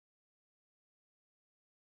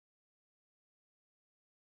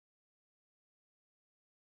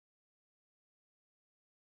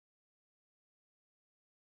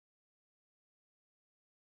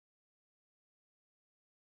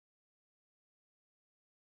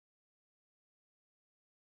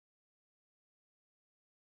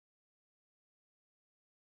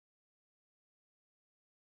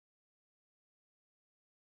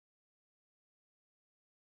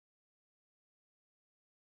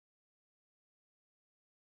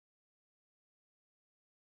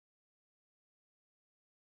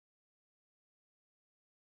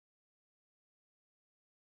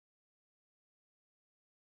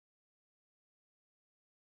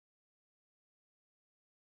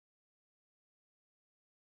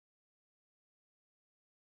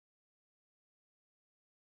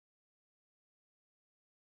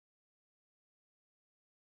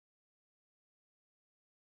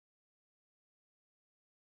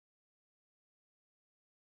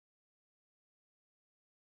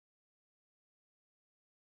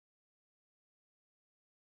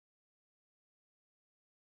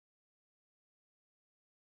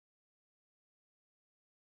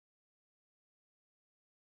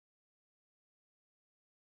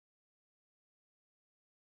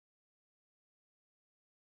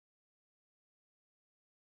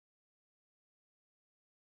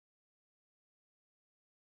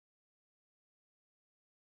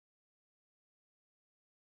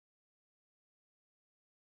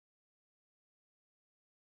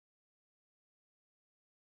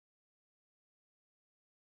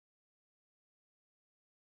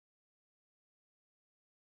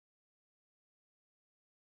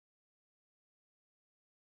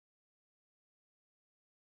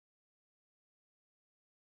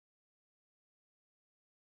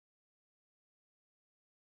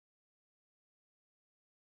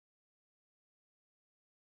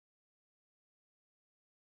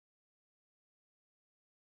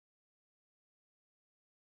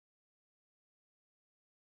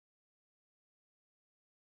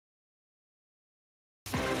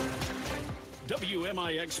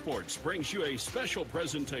WMIX Sports brings you a special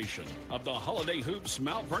presentation of the Holiday Hoops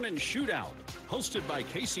Mount Vernon Shootout, hosted by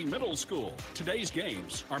Casey Middle School. Today's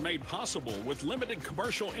games are made possible with limited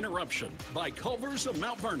commercial interruption by Culver's of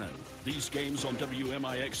Mount Vernon. These games on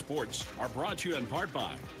WMIX Sports are brought to you in part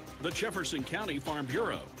by the Jefferson County Farm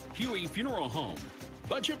Bureau, Huey Funeral Home,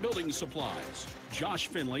 Budget Building Supplies, Josh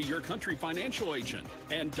Finley, your country financial agent,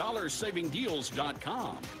 and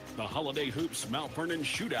DollarSavingDeals.com. The Holiday Hoops Mount Vernon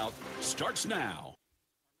Shootout starts now.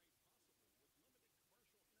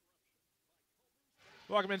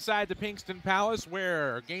 Welcome inside the Pinkston Palace,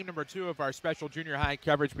 where game number 2 of our special junior high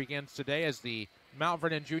coverage begins today as the Mount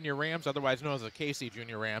Vernon Junior Rams, otherwise known as the Casey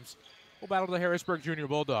Junior Rams, will battle the Harrisburg Junior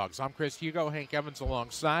Bulldogs. I'm Chris Hugo, Hank Evans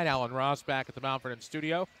alongside Alan Ross back at the Mount Vernon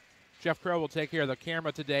studio. Jeff Crow will take care of the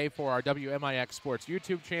camera today for our WMIX Sports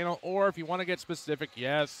YouTube channel, or if you want to get specific,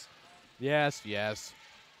 yes,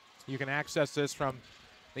 you can access this from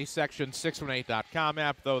the Section 618.com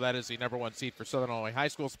app, though that is the number 1 seat for Southern Illinois high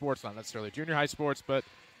school sports, not necessarily junior high sports, but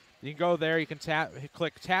you can go there, you can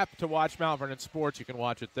click tap to watch Mount Vernon sports, you can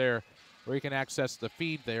watch it there, or you can access the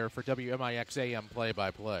feed there for WMIX AM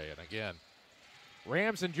play-by-play. And again,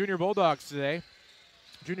 Rams and Junior Bulldogs today.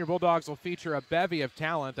 Junior Bulldogs will feature a bevy of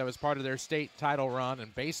talent that was part of their state title run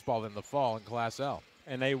in baseball in the fall in Class L.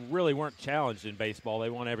 And they really weren't challenged in baseball.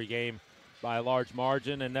 They won every game by a large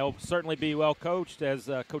margin, and they'll certainly be well coached, as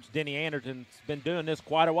Coach Denny Anderton's been doing this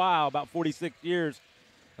quite a while, about 46 years,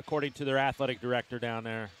 according to their athletic director down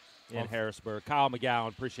there in Harrisburg. Kyle McGowan,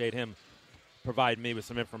 appreciate him providing me with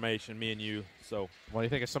some information, me and you. So, what do you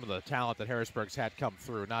think of some of the talent that Harrisburg's had come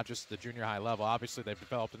through, not just the junior high level? Obviously, they've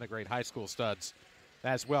developed into great high school studs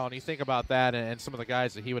as well, and you think about that and some of the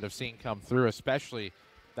guys that he would have seen come through, especially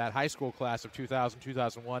that high school class of 2000,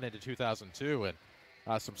 2001 into 2002, and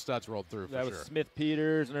some studs rolled through for that sure. Was Smith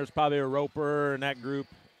Peters, and there's probably a Roper in that group,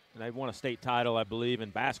 and they won a state title, I believe, in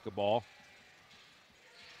basketball.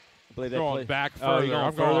 I believe they going back further.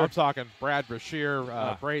 I'm talking Brad Brashear,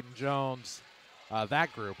 Braden Jones,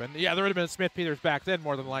 that group, and yeah, there would have been Smith Peters back then,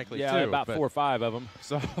 more than likely. Yeah, too, about 4 or 5 of them.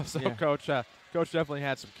 So yeah. Coach definitely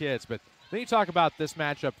had some kids, but then you talk about this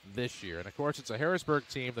matchup this year, and of course it's a Harrisburg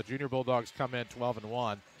team. The Junior Bulldogs come in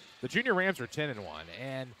 12-1. The Junior Rams are 10-1,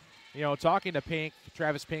 and you know, talking to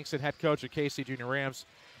Travis Pinkston, head coach of Casey Junior Rams,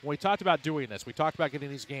 when we talked about doing this, we talked about getting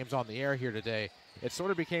these games on the air here today, it sort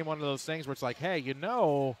of became one of those things where it's like, hey, you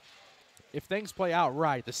know, if things play out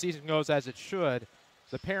right, the season goes as it should,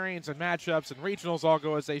 the pairings and matchups and regionals all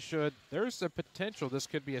go as they should, there's a potential this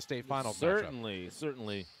could be a state finals matchup.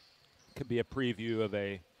 Certainly could be a preview of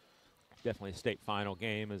definitely a state final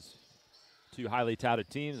game, as two highly touted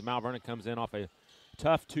teams. Mount Vernon comes in off a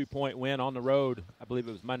tough 2-point win on the road. I believe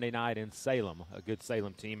it was Monday night in Salem. A good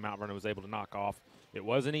Salem team Mount Vernon was able to knock off. It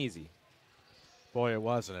wasn't easy. Boy, it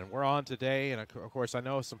wasn't. And we're on today, and of course I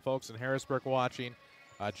know some folks in Harrisburg watching.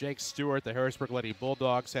 Jake Stewart, the Harrisburg Lady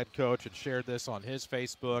Bulldogs head coach, had shared this on his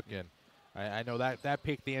Facebook, and I know that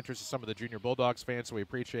piqued the interest of some of the Junior Bulldogs fans, so we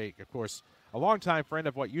appreciate, of course, a longtime friend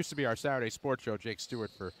of what used to be our Saturday sports show, Jake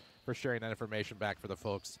Stewart, for sharing that information back for the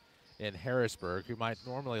folks in Harrisburg, who might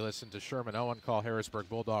normally listen to Sherman Owen call Harrisburg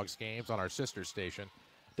Bulldogs games on our sister station,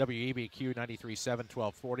 WEBQ 93.7,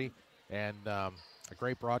 1240, and a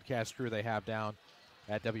great broadcast crew they have down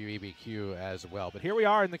at WEBQ as well. But here we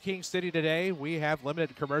are in the King City today. We have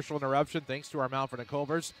limited commercial interruption thanks to our Mount Vernon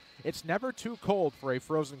Culvers. It's never too cold for a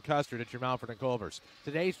frozen custard at your Mount Vernon Culvers.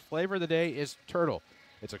 Today's flavor of the day is turtle.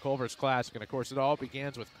 It's a Culver's classic, and of course it all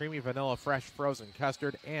begins with creamy vanilla fresh frozen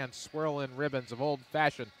custard and swirl-in ribbons of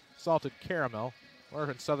old-fashioned salted caramel, or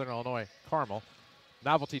in Southern Illinois, caramel,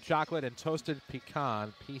 novelty chocolate, and toasted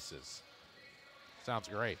pecan pieces. Sounds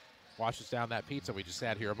great. Washes down that pizza we just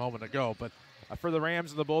had here a moment ago. But for the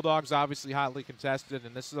Rams and the Bulldogs, obviously hotly contested,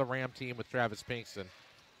 and this is a Ram team with Travis Pinkston.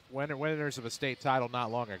 Winners of a state title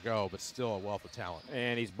not long ago, but still a wealth of talent.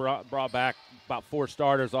 And he's brought back about 4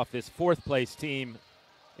 starters off this 4th-place team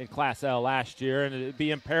in Class L last year, and it would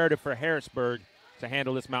be imperative for Harrisburg to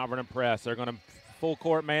handle this Mount Vernon press. They're going to full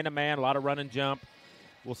court, man-to-man, a lot of run and jump.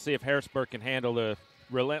 We'll see if Harrisburg can handle the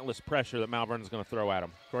relentless pressure that Mount Vernon's going to throw at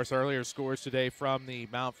them. Of course, earlier scores today from the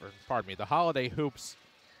the Holiday Hoops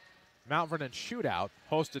Mount Vernon Shootout,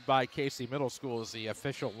 hosted by Casey Middle School, is the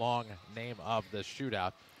official long name of the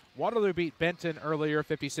shootout. Waterloo beat Benton earlier,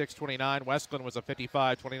 56-29. Westland was a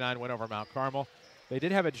 55-29 win over Mount Carmel. They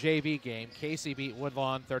did have a JV game. Casey beat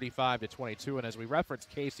Woodlawn 35-22, and as we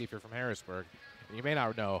referenced Casey, if you're from Harrisburg, and you may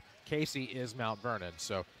not know, Casey is Mount Vernon.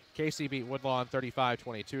 So Casey beat Woodlawn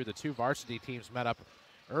 35-22. The two varsity teams met up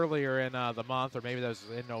earlier in the month, or maybe that was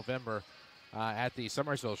in November, at the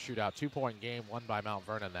Summersville Shootout. 2-point game won by Mount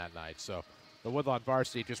Vernon that night. So the Woodlawn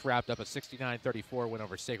varsity just wrapped up a 69-34 win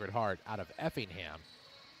over Sacred Heart out of Effingham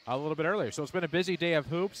a little bit earlier. So it's been a busy day of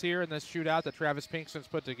hoops here in this shootout that Travis Pinkston's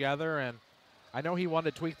put together, and I know he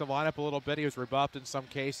wanted to tweak the lineup a little bit. He was rebuffed in some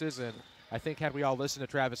cases, and I think had we all listened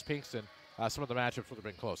to Travis Pinkston, some of the matchups would have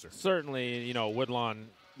been closer. Certainly, Woodlawn,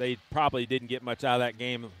 they probably didn't get much out of that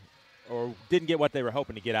game or didn't get what they were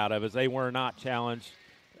hoping to get out of, as they were not challenged.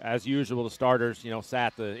 As usual, the starters,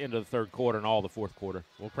 sat the end of the third quarter and all the fourth quarter.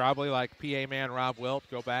 We'll probably, like PA man Rob Wilt,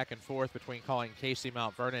 go back and forth between calling Casey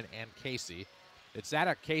Mount Vernon and Casey. It's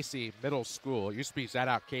Zadok Casey Middle School. It used to be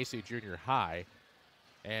Zadok Casey Junior High.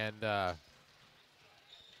 And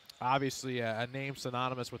obviously a name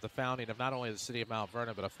synonymous with the founding of not only the city of Mount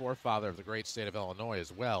Vernon, but a forefather of the great state of Illinois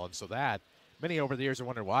as well. And so that, many over the years have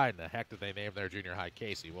wondered why in the heck did they name their junior high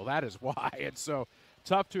Casey? Well, that is why. And so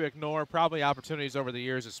tough to ignore. Probably opportunities over the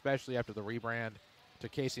years, especially after the rebrand to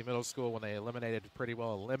Casey Middle School when they pretty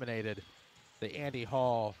well eliminated the Andy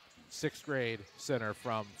Hall sixth grade center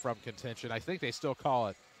from contention. I think they still call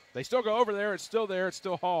it. They still go over there. It's still there. It's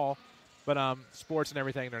still Hall. But sports and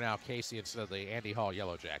everything, they're now Casey instead of the Andy Hall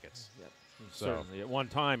Yellow Jackets. Yep. So, certainly. At one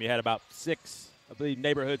time, you had about 6, I believe,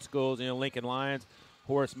 neighborhood schools, Lincoln Lions,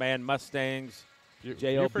 Horace Mann Mustangs,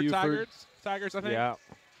 J.L. Buford. Tigers, I think. Yeah.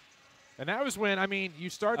 And that was when, you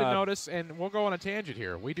started to notice, and we'll go on a tangent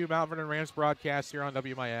here. We do Mount Vernon Rams broadcasts here on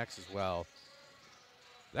WMIX as well.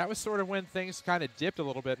 That was sort of when things kind of dipped a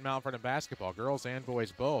little bit in Mount Vernon basketball, girls and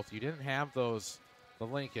boys both. You didn't have the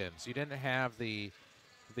Lincolns. You didn't have the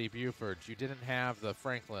Bufords. You didn't have the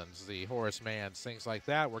Franklins, the Horace Manns, things like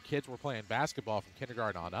that, where kids were playing basketball from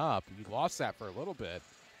kindergarten on up. You lost that for a little bit,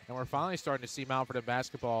 and we're finally starting to see Mount Vernon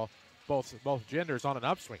basketball, both genders, on an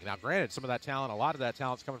upswing. Now, granted, some of that talent, a lot of that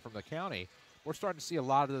talent's coming from the county. We're starting to see a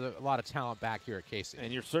lot of talent back here at Casey.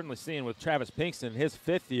 And you're certainly seeing with Travis Pinkston, his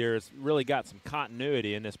 5th year has really got some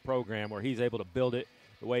continuity in this program where he's able to build it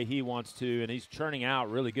the way he wants to, and he's churning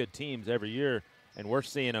out really good teams every year, and we're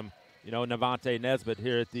seeing them. Navante Nesbitt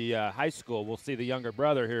here at the high school. We'll see the younger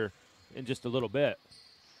brother here in just a little bit.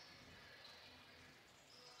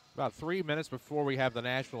 About 3 minutes before we have the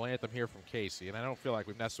national anthem here from Casey, and I don't feel like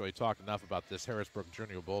we've necessarily talked enough about this Harrisburg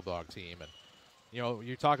Junior Bulldog team. And,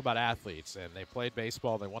 you talk about athletes, and they played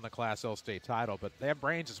baseball, they won the Class L state title, but they have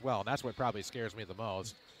brains as well, and that's what probably scares me the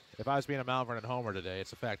most. If I was being a Mount Vernon homer today, it's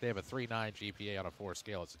the fact they have a 3.9 GPA on a 4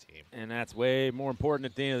 scale as a team. And that's way more important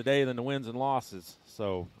at the end of the day than the wins and losses.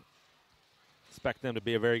 So expect them to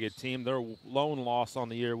be a very good team. Their lone loss on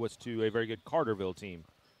the year was to a very good Carterville team.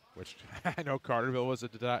 Which I know Carterville was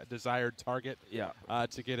a desired target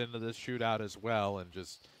to get into this shootout as well. And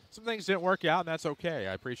just some things didn't work out, and that's okay.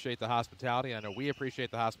 I appreciate the hospitality. I know we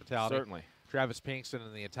appreciate the hospitality. Certainly. Travis Pinkston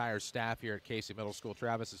and the entire staff here at Casey Middle School.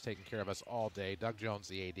 Travis has taken care of us all day. Doug Jones,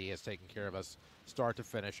 the AD, has taken care of us start to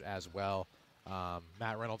finish as well.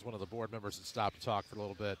 Matt Reynolds, one of the board members, had stopped to talk for a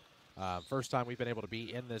little bit. First time we've been able to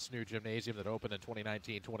be in this new gymnasium that opened in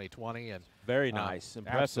 2019-2020. And very nice,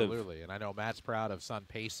 impressive. Absolutely, and I know Matt's proud of son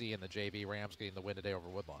Pacey and the JV Rams getting the win today over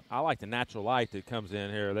Woodlawn. I like the natural light that comes in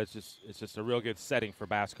here. It's just a real good setting for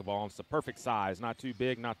basketball. It's the perfect size, not too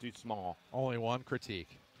big, not too small. Only one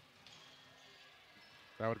critique.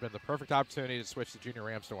 That would have been the perfect opportunity to switch the junior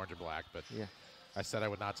Rams to orange and black, but yeah, I said I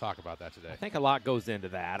would not talk about that today. I think a lot goes into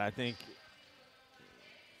that. I think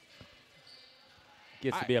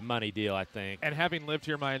gets to be a money deal, I think. And having lived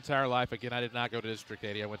here my entire life, again, I did not go to District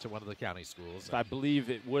 80. I went to one of the county schools. I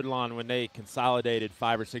believe at Woodlawn, when they consolidated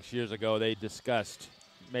 5 or 6 years ago, they discussed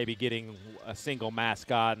maybe getting a single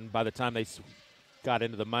mascot, and by the time they got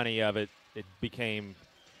into the money of it, it became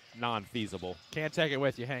non-feasible. Can't take it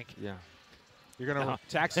with you, Hank. Yeah. You're gonna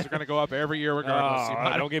taxes are gonna go up every year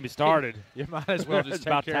regardless. Don't get me started. You might as well just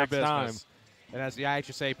take care of business. Time. And as the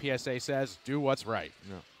IHSA PSA says, do what's right.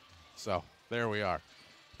 Yeah. So there we are.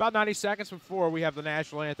 About 90 seconds before we have the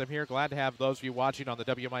national anthem here. Glad to have those of you watching on the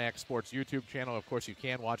WMIX Sports YouTube channel. Of course, you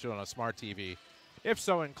can watch it on a smart TV if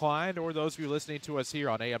so inclined, or those of you listening to us here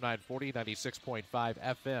on AM 940, 96.5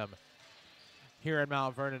 FM here in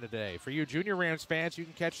Mount Vernon today. For you Junior Rams fans, you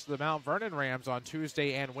can catch the Mount Vernon Rams on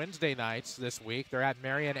Tuesday and Wednesday nights this week. They're at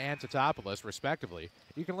Marion and Teutopolis, respectively.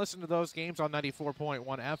 You can listen to those games on 94.1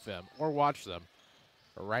 FM or watch them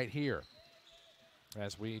right here,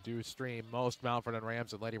 as we do stream most Mount Vernon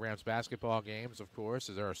Rams and Lady Rams basketball games, of course,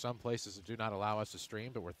 as there are some places that do not allow us to stream,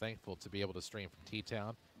 but we're thankful to be able to stream from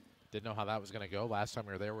T-Town. Didn't know how that was going to go. Last time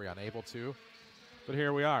we were there, we were unable to. But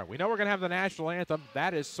here we are. We know we're going to have the national anthem.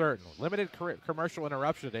 That is certain. Limited commercial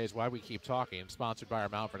interruption today is why we keep talking, sponsored by our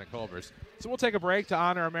Mount Vernon Culvers. So we'll take a break to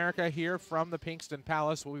honor America here from the Pinkston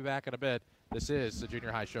Palace. We'll be back in a bit. This is the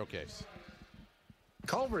Junior High Showcase.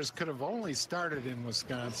 Culver's could have only started in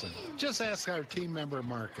Wisconsin. Just ask our team member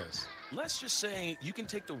Marcus. Let's just say you can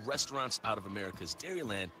take the restaurants out of America's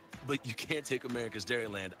Dairyland, but you can't take America's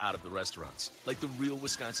Dairyland out of the restaurants. Like the real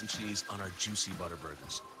Wisconsin cheese on our juicy butter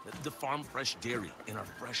burgers, the farm fresh dairy in our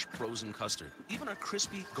fresh frozen custard, even our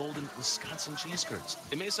crispy golden Wisconsin cheese curds.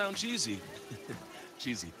 It may sound cheesy,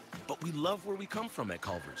 but we love where we come from at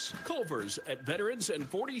Culver's. Culver's at Veterans and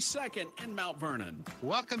 42nd in Mount Vernon.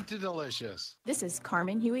 Welcome to Delicious. This is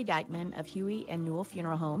Carmen Huey Dykeman of Huey and Newell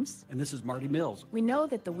Funeral Homes. And this is Marty Mills. We know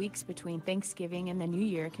that the weeks between Thanksgiving and the New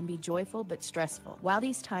Year can be joyful but stressful. While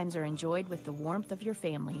these times are enjoyed with the warmth of your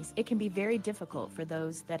families, it can be very difficult for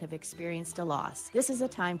those that have experienced a loss. This is a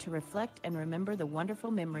time to reflect and remember the wonderful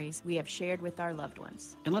memories we have shared with our loved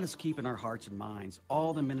ones. And let us keep in our hearts and minds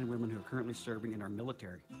all the men and women who are currently serving in our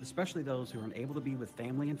military, especially those who are unable to be with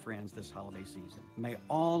family and friends this holiday season. May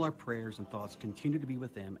all our prayers and thoughts continue to be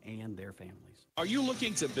with them and their families. Are you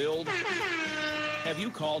looking to build? Have you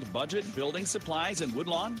called Budget Building Supplies in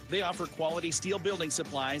Woodlawn? They offer quality steel building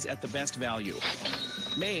supplies at the best value.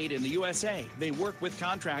 Made in the USA, they work with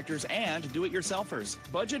contractors and do-it-yourselfers.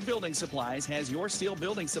 Budget Building Supplies has your steel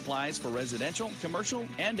building supplies for residential, commercial,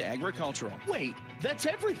 and agricultural. Wait, that's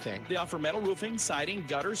everything. They offer metal roofing, siding,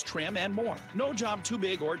 gutters, trim, and more. No job too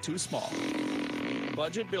big or too small.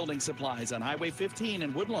 Budget Building Supplies on Highway 15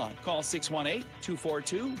 in Woodlawn. Call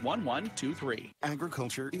 618-242-1123.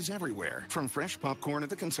 Agriculture is everywhere, from fresh popcorn at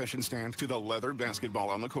the concession stand to the leather basketball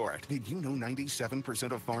on the court. Did you know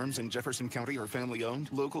 97% of farms in Jefferson County are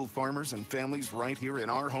family-owned? Local farmers and families right here in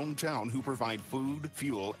our hometown who provide food,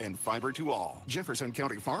 fuel, and fiber to all. Jefferson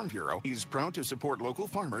County Farm Bureau is proud to support local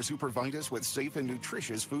farmers who provide us with safe and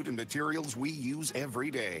nutritious food and materials we use every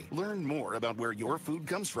day. Learn more about where your food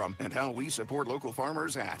comes from and how we support local farmers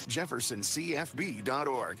at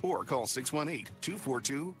jeffersoncfb.org or call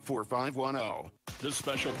 618-242-4510. This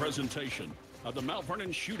special presentation of the Mount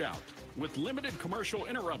Vernon Shootout with limited commercial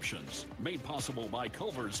interruptions made possible by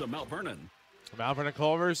Culver's of Mount Vernon. Mount Vernon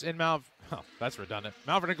Culver's in Mount... Oh, that's redundant.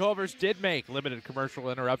 Mount Vernon Culver's did make limited commercial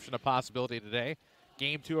interruption a possibility today.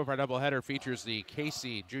 Game 2 of our doubleheader features the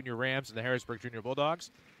Casey Junior Rams and the Harrisburg Junior Bulldogs.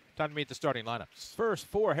 Time to meet the starting lineups. First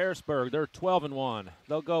for Harrisburg, they're 12-1.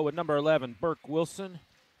 They'll go with number 11, Burke Wilson.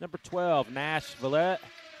 Number 12, Nash Villette.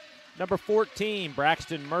 Number 14,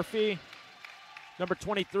 Braxton Murphy. Number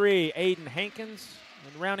 23, Aiden Hankins.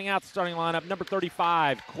 And rounding out the starting lineup, number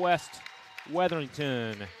 35, Quest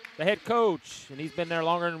Weatherington. The head coach, and he's been there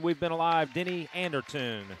longer than we've been alive, Denny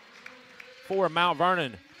Anderton. For Mount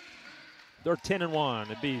Vernon, they're 10-1.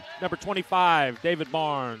 It'd be number 25, David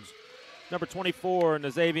Barnes. Number 24,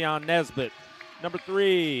 Nazavion Nesbitt. Number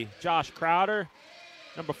 3, Josh Crowder.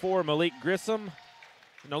 Number 4, Malik Grissom.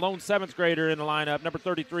 And the lone 7th grader in the lineup, number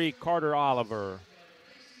 33, Carter Oliver.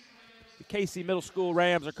 The Casey Middle School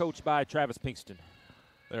Rams are coached by Travis Pinkston.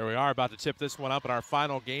 There we are, about to tip this one up in our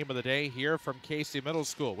final game of the day here from Casey Middle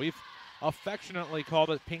School. We've affectionately called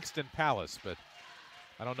it Pinkston Palace, but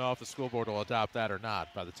I don't know if the school board will adopt that or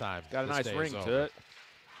not by the time Got a this nice day ring is to over. it.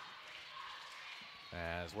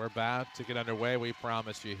 As we're about to get underway, we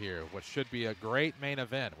promise you here what should be a great main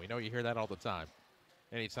event. We know you hear that all the time,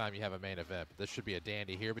 anytime you have a main event. But this should be a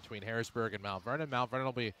dandy here between Harrisburg and Mount Vernon. Mount Vernon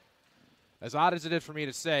will be, as odd as it is for me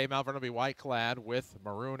to say, Mount Vernon will be white-clad with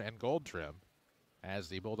maroon and gold trim, as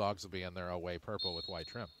the Bulldogs will be in their away purple with white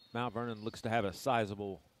trim. Mount Vernon looks to have a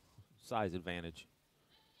sizable size advantage.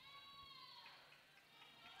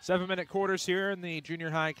 7-minute quarters here in the junior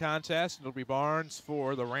high contest. It'll be Barnes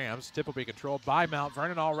for the Rams. Tip will be controlled by Mount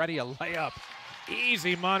Vernon. Already a layup.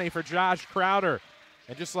 Easy money for Josh Crowder.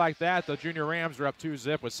 And just like that, the junior Rams are up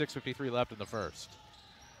 2-zip with 6:53 left in the first.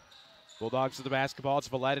 Bulldogs to the basketball. It's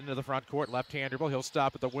Villette into the front court. Left-hand dribble. He'll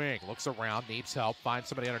stop at the wing. Looks around. Needs help. Finds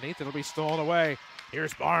somebody underneath. It'll be stolen away.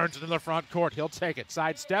 Here's Barnes into the front court. He'll take it.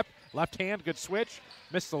 Sidestep. Left hand. Good switch.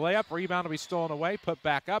 Missed the layup. Rebound will be stolen away. Put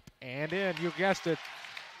back up and in. You guessed it.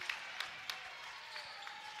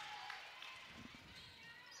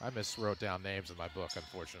 I miswrote down names in my book,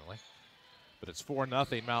 unfortunately. But it's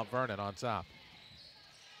 4-0 Mount Vernon on top.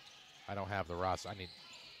 I don't have the roster.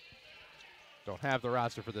 Don't have the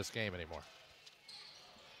roster for this game anymore.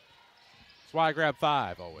 That's why I grab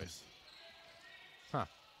 5 always.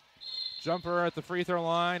 Jumper at the free throw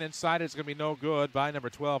line. Inside it's going to be no good by number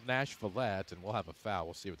 12, Nash Villette. And we'll have a foul.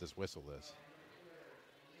 We'll see what this whistle is.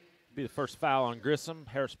 Be the first foul on Grissom.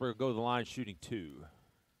 Harrisburg will go to the line shooting 2.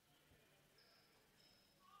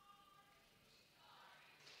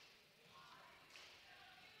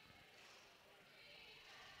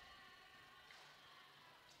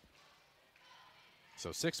 So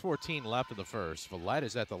 6:14 left in the first. Villette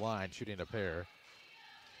is at the line shooting a pair.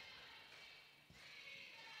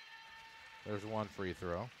 There's one free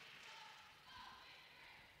throw.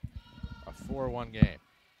 A 4-1 game.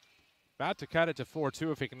 About to cut it to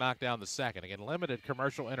 4-2 if he can knock down the second. Again, limited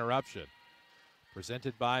commercial interruption.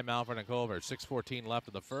 Presented by Malvern and Culver. 6:14 left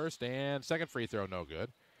in the first, and second free throw no good.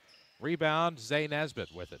 Rebound, Zay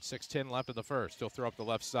Nesbitt with it. 6:10 left in the first. He'll throw up the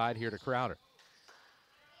left side here to Crowder.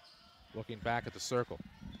 Looking back at the circle.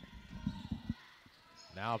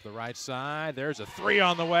 Now up the right side. There's a three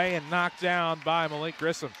on the way and knocked down by Malik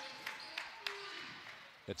Grissom.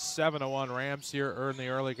 It's 7-1 Rams here in the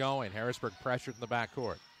early going. Harrisburg pressured in the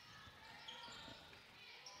backcourt.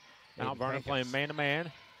 Mount Vernon playing man-to-man.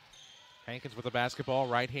 Hankins with the basketball,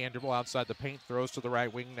 right-hand dribble outside the paint, throws to the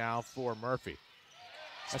right wing now for Murphy.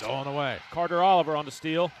 Stolen away. Carter Oliver on the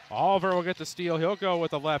steal. Oliver will get the steal. He'll go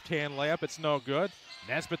with a left-hand layup. It's no good.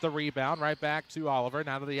 Nesbitt the rebound, right back to Oliver,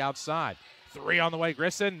 now to the outside. Three on the way,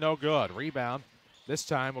 Grissom, no good. Rebound. This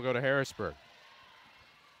time will go to Harrisburg.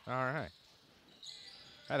 All right.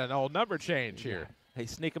 Had an old number change here. They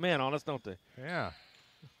sneak them in on us, don't they? Yeah.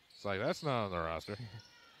 It's like, that's not on the roster.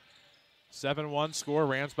 7-1 score.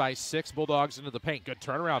 Rams by 6. Bulldogs into the paint. Good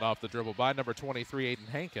turnaround off the dribble by number 23, Aiden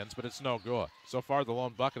Hankins, but it's no good. So far, the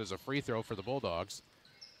lone bucket is a free throw for the Bulldogs.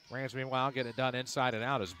 Rams, meanwhile, get it done inside and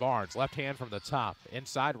out as Barnes. Left hand from the top.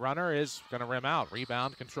 Inside runner is going to rim out.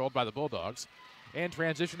 Rebound controlled by the Bulldogs. In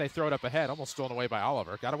transition, they throw it up ahead. Almost stolen away by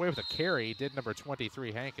Oliver. Got away with a carry. Did number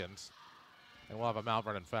 23, Hankins. And we'll have a Mount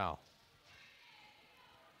Vernon foul.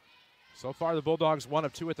 So far, the Bulldogs 1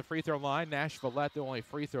 of 2 at the free throw line. Nash Vallette, the only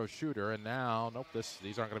free throw shooter. And now, nope,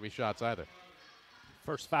 these aren't going to be shots either.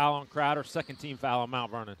 First foul on Crowder, second team foul on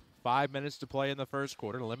Mount Vernon. 5 minutes to play in the first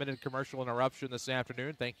quarter. Limited commercial interruption this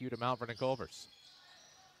afternoon. Thank you to Mount Vernon Culvers.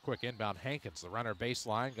 Quick inbound, Hankins, the runner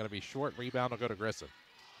baseline. Going to be short. Rebound will go to Grissom.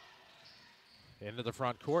 Into the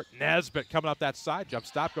front court. Nesbitt coming up that side. Jump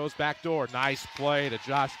stop, goes back door. Nice play to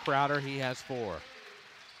Josh Crowder. He has 4.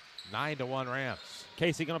 9-1 Rams.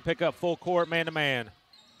 Casey going to pick up full court, man-to-man.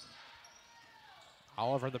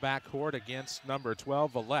 Oliver in the backcourt against number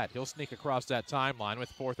 12, Vallette. He'll sneak across that timeline with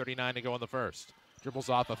 4:39 to go in the first. Dribbles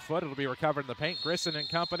off a foot. It'll be recovered in the paint. Grissom and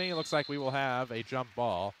company. Looks like we will have a jump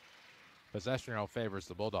ball. Possession arrow favors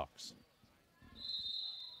the Bulldogs.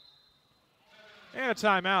 And a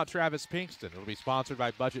timeout, Travis Pinkston. It'll be sponsored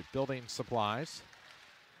by Budget Building Supplies.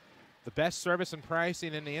 The best service and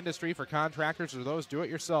pricing in the industry for contractors or those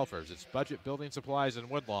do-it-yourselfers. It's Budget Building Supplies in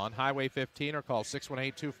Woodlawn, Highway 15, or call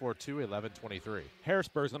 618-242-1123.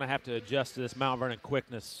 Harrisburg's going to have to adjust to this Mount Vernon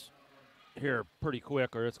quickness here pretty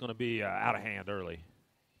quick, or it's going to be out of hand early.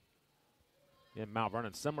 Yeah, Mount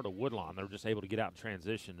Vernon, similar to Woodlawn, they're just able to get out in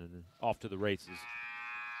transition and off to the races.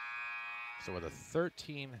 So with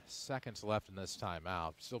 13 seconds left in this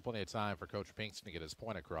timeout, still plenty of time for Coach Pinkston to get his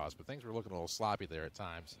point across, but things were looking a little sloppy there at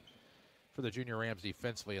times for the Junior Rams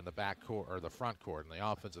defensively in the back court or the front court and the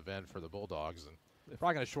offensive end for the Bulldogs, and they're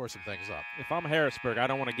probably going to shore some things up. If I'm Harrisburg, I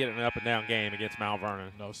don't want to get in an up-and-down game against Mount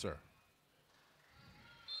Vernon. No, sir.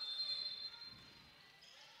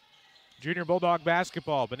 Junior Bulldog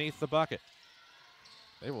basketball beneath the bucket.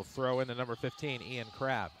 They will throw in the number 15, Ian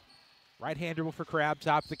Crabb. Right-hand dribble for Crabb,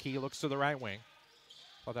 top of the key, looks to the right wing.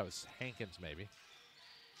 Thought that was Hankins maybe.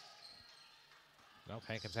 Nope,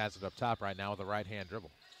 Hankins has it up top right now with a right-hand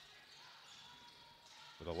dribble.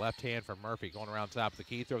 With a left hand from Murphy going around top of the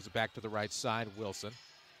key, throws it back to the right side, Wilson.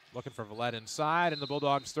 Looking for Vallette inside, and the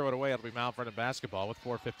Bulldogs throw it away. It'll be Mount Vernon basketball with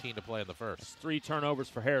 4:15 to play in the first. That's 3 turnovers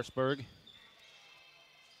for Harrisburg.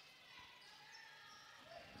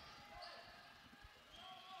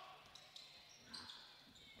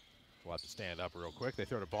 We'll have to stand up real quick. They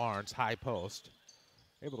throw to Barnes, high post.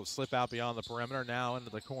 Able to slip out beyond the perimeter, now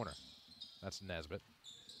into the corner. That's Nesbitt.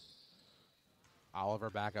 Oliver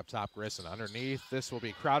back up top, Grissom. Underneath, this will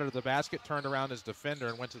be Crowder to the basket, turned around his defender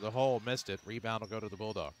and went to the hole, missed it. Rebound will go to the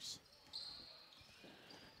Bulldogs.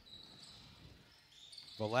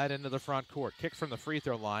 Vallette into the front court. Kick from the free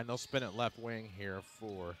throw line. They'll spin it left wing here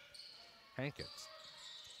for Hankins.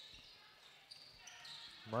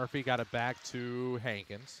 Murphy got it back to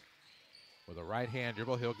Hankins. With a right-hand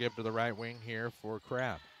dribble, he'll give to the right wing here for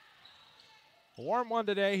Crabb. A warm one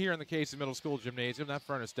today here in the Casey Middle School Gymnasium. That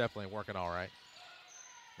furnace definitely working all right.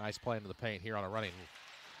 Nice play into the paint here on a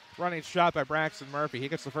running shot by Braxton Murphy. He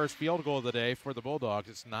gets the first field goal of the day for the Bulldogs.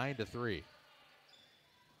 It's 9-3.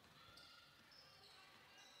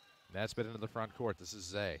 Nesbitt into the front court. This is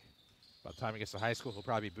Zay. By the time he gets to high school, he'll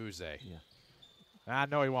probably be Boo Zay. Yeah.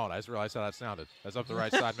 No, he won't. I just realized how that sounded. That's up the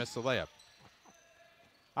right side, missed the layup.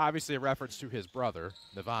 Obviously a reference to his brother,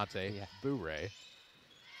 Nevante Boo-Ray,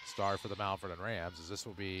 star for the Mount Vernon Rams, as this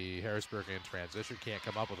will be Harrisburg in transition. Can't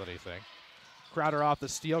come up with anything. Crowder off the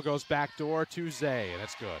steal, goes back door to Zay, and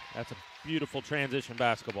that's good. That's a beautiful transition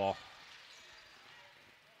basketball.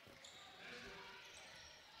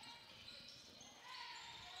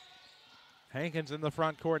 Hankins in the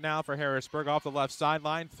front court now for Harrisburg off the left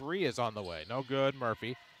sideline. 3 is on the way. No good,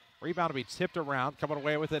 Murphy. Rebound to be tipped around. Coming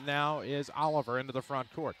away with it now is Oliver into the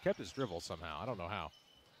front court. Kept his dribble somehow. I don't know how.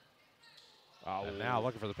 And now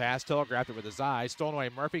looking for the pass. Tiller grabbed it with his eyes. Stolen away.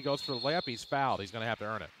 Murphy goes for the layup. He's fouled. He's going to have to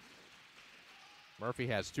earn it. Murphy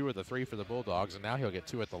has 2 of the 3 for the Bulldogs, and now he'll get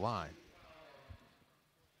 2 at the line.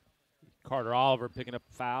 Carter Oliver picking up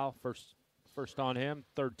a foul. First on him,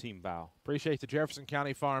 3rd team foul. Appreciate the Jefferson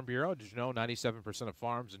County Farm Bureau. Did you know 97% of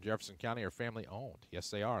farms in Jefferson County are family owned?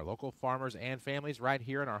 Yes, they are. Local farmers and families right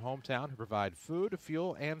here in our hometown who provide food,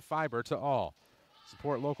 fuel, and fiber to all.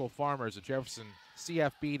 Support local farmers at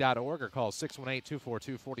jeffersoncfb.org or call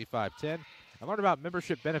 618-242-4510 and learn about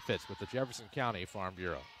membership benefits with the Jefferson County Farm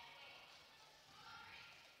Bureau.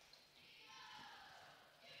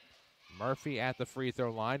 Murphy at the free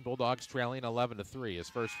throw line. Bulldogs trailing 11-3. His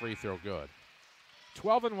first free throw good.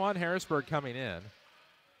 12-1 Harrisburg coming in.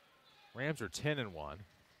 Rams are 10-1.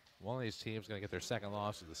 One of these teams going to get their second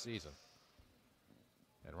loss of the season.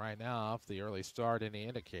 And right now, if the early start any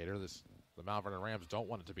indicator, the Mount Vernon Rams don't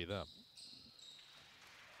want it to be them.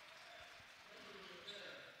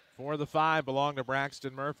 4 of the 5 belong to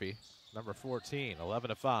Braxton Murphy, number 14,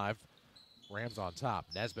 11-5. Rams on top.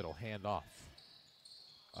 Nesbitt will hand off.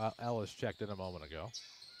 Ellis checked in a moment ago.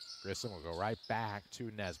 Grissom will go right back to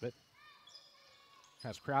Nesbitt.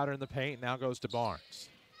 Has Crowder in the paint, now goes to Barnes.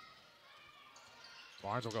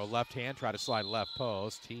 Barnes will go left hand, try to slide left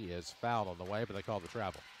post. He is fouled on the way, but they call the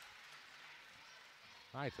travel.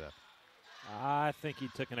 High tip. I think he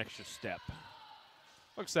took an extra step.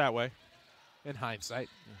 Looks that way in hindsight.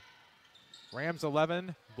 Rams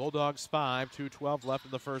 11, Bulldogs 5, 2:12 left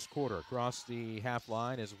in the first quarter. Across the half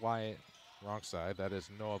line is Wyatt. Wrong side. That is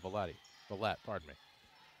Noah Vallette, pardon me.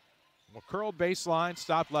 Well, curled baseline,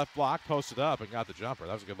 stopped left block, posted up, and got the jumper.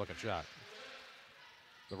 That was a good-looking shot.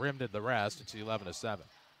 The rim did the rest. It's 11-7.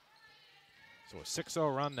 So a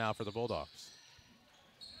 6-0 run now for the Bulldogs.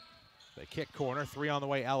 They kick corner. 3 on the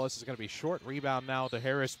way. Ellis is going to be short. Rebound now to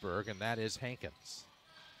Harrisburg, and that is Hankins.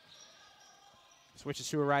 Switches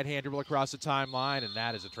to a right-hand dribble across the timeline, and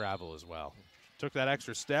that is a travel as well. Took that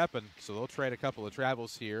extra step, and so they'll trade a couple of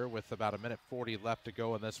travels here with about 1:40 left to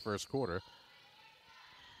go in this first quarter.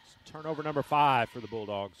 Turnover number 5 for the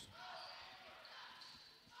Bulldogs.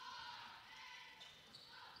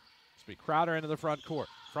 It's be Crowder into the front court.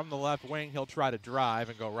 From the left wing, he'll try to drive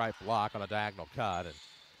and go right block on a diagonal cut. And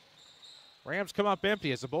Rams come up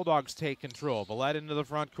empty as the Bulldogs take control. Vallette into the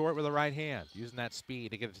front court with a right hand, using that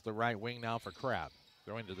speed to get it to the right wing now for Crabb.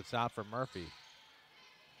 Throwing to the top for Murphy.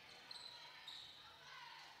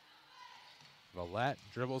 Vallette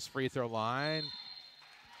dribbles free throw line.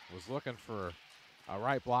 Was looking for a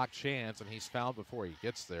right block chance, and he's fouled before he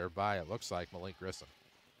gets there by, it looks like, Malik Grissom.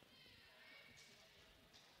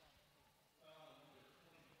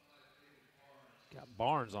 Got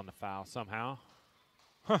Barnes on the foul somehow.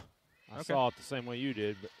 Huh. I saw it the same way you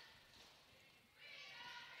did. But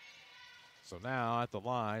so now at the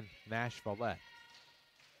line, Nash Vallette.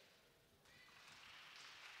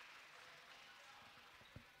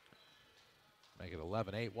 Make it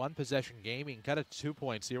 11-8. One possession game. You can cut it to 2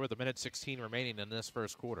 points here with 1:16 remaining in this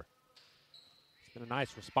first quarter. It's been a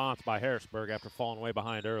nice response by Harrisburg after falling way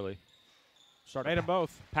behind early. Made them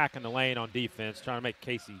both. Packing the lane on defense, trying to make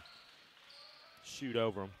Casey shoot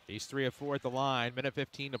over him. He's 3 of 4 at the line.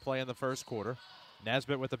 1:15 to play in the first quarter.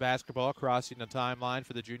 Nesbitt with the basketball crossing the timeline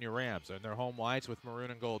for the Junior Rams. They're in their home whites with maroon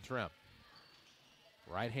and gold trim.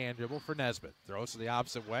 Right hand dribble for Nesbitt. Throws to the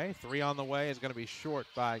opposite way. 3 on the way is going to be short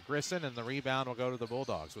by Grissom, and the rebound will go to the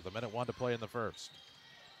Bulldogs with 1:01 to play in the first.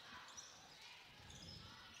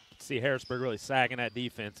 See Harrisburg really sagging that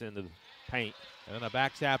defense into the paint. And then a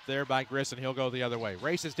back tap there by Grissom. He'll go the other way.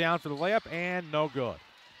 Races down for the layup, and no good.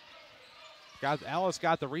 Ellis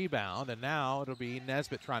got the rebound, and now it'll be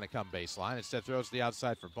Nesbitt trying to come baseline. Instead throws to the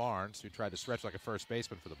outside for Barnes, who tried to stretch like a first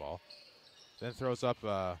baseman for the ball. Then throws up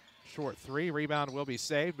a short 3. Rebound will be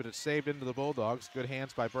saved, but it's saved into the Bulldogs. Good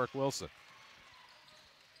hands by Burke Wilson.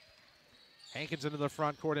 Hankins into the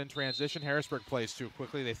front court in transition. Harrisburg plays too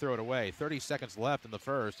quickly. They throw it away. 30 seconds left in the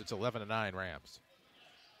first. It's 11-9 Rams.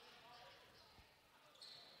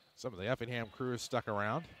 Some of the Effingham crew is stuck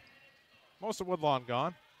around. Most of Woodlawn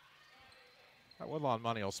gone. That Woodlawn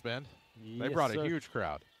money will spend. They brought a huge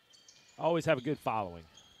crowd. Always have a good following.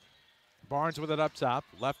 Barnes with it up top.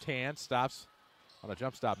 Left hand stops on a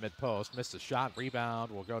jump stop mid-post. Missed a shot.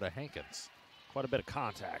 Rebound will go to Hankins. Quite a bit of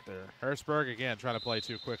contact there. Harrisburg, again, trying to play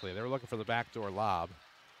too quickly. They were looking for the backdoor lob.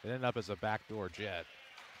 It ended up as a backdoor jet.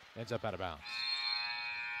 Ends up out of bounds.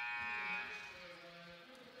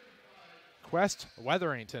 Quest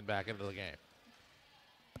Weatherington back into the game.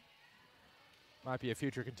 Might be a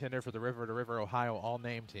future contender for the River to River, Ohio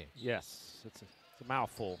all-name team. Yes, it's a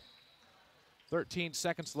mouthful. 13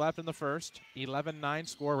 seconds left in the first. 11-9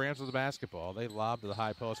 score. Rams with the basketball. They lob to the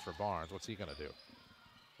high post for Barnes. What's he going to do?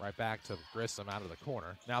 Right back to Grissom out of the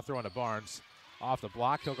corner. Now throwing to Barnes off the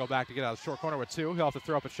block. He'll go back to get out of the short corner with two. He'll have to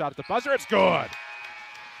throw up a shot at the buzzer. It's good.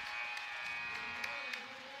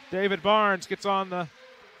 David Barnes gets a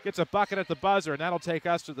bucket at the buzzer, and that'll take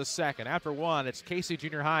us to the second. After one, it's Casey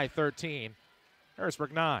Junior High 13,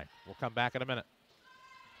 Harrisburg 9. We'll come back in a minute.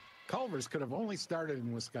 Culver's could have only started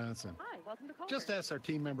in Wisconsin. Hi, welcome to Culver's. Just ask our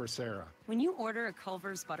team member, Sarah. When you order a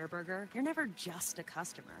Culver's Butterburger, you're never just a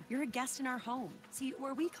customer. You're a guest in our home. See,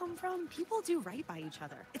 where we come from, people do right by each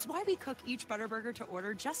other. It's why we cook each Butterburger to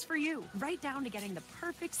order just for you, right down to getting the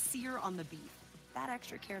perfect sear on the beef. That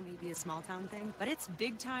extra care may be a small town thing, but it's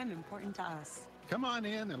big time important to us. Come on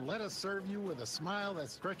in and let us serve you with a smile that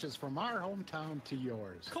stretches from our hometown to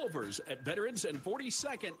yours. Culver's at Veterans and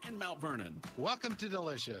 42nd in Mount Vernon. Welcome to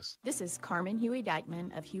Delicious. This is Carmen Huey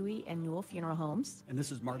Dykeman of Huey and Newell Funeral Homes. And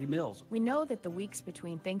this is Marty Mills. We know that the weeks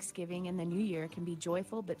between Thanksgiving and the New Year can be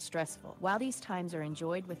joyful but stressful. While these times are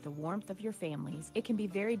enjoyed with the warmth of your families, it can be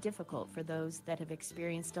very difficult for those that have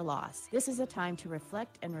experienced a loss. This is a time to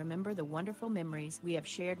reflect and remember the wonderful memories we have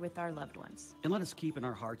shared with our loved ones. And let us keep in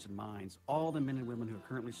our hearts and minds all the men and women who are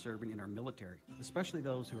currently serving in our military, especially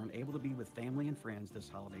those who are unable to be with family and friends this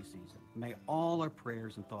holiday season. May all our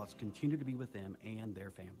prayers and thoughts continue to be with them and their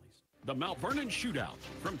families. The Mount Vernon Shootout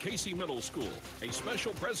from Casey Middle School, a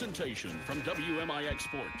special presentation from WMIX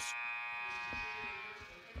Sports.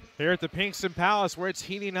 Here at the Pinkston Palace, where it's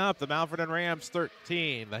heating up, the Mount Vernon Rams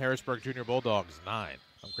 13, the Harrisburg Junior Bulldogs 9.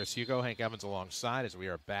 I'm Chris Hugo, Hank Evans alongside as we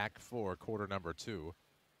are back for quarter number 2.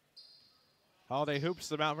 Holiday Hoops,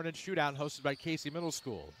 the Mount Vernon Shootout, hosted by Casey Middle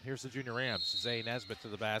School. Here's the Junior Rams. Zay Nesbitt to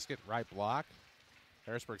the basket, right block.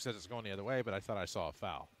 Harrisburg says it's going the other way, but I thought I saw a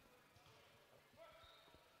foul.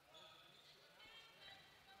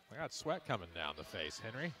 I got sweat coming down the face,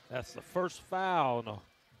 Henry. That's the first foul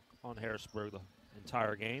on Harrisburg the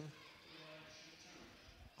entire game.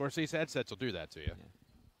 Of course, these headsets will do that to you. Yeah.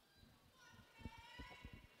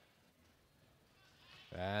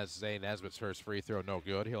 As Zay Nesbitt's first free throw, no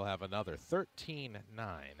good. He'll have another 13-9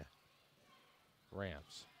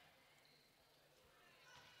 Rams.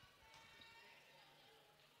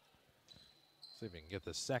 See if we can get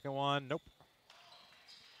the second one. Nope.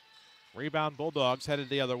 Rebound Bulldogs headed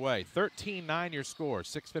the other way. 13-9 your score.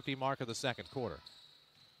 6:50 mark of the second quarter.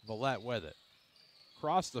 Villette with it.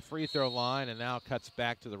 Crossed the free throw line and now cuts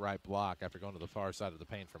back to the right block after going to the far side of the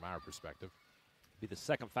paint from our perspective. Be the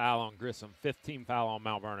second foul on Grissom, 15th foul on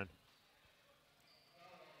Mount Vernon.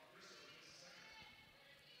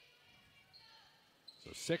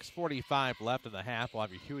 So 6:45 left in the half. We'll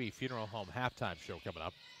have your Huey Funeral Home halftime show coming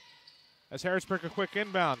up. As Harrisburg a quick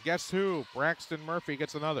inbound. Guess who? Braxton Murphy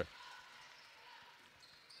gets another.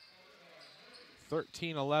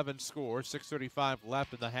 13-11 score. 6:35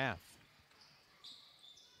 left in the half.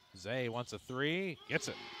 Zay wants a three. Gets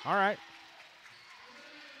it. All right.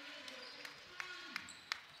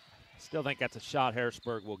 Still think that's a shot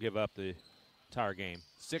Harrisburg will give up the entire game.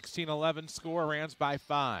 16-11 score. Rams by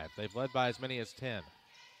 5. They've led by as many as 10.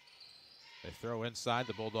 They throw inside.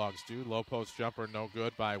 The Bulldogs do. Low post jumper, no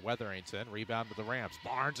good by Weatherington. Rebound to the Rams.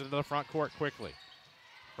 Barnes into the front court quickly.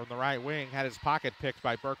 From the right wing, had his pocket picked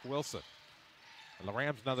by Burke Wilson. And the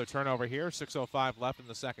Rams another turnover here. 6:05 left in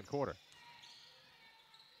the second quarter.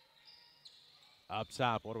 Up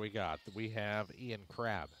top, what do we got? We have Ian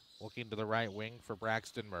Crabb looking to the right wing for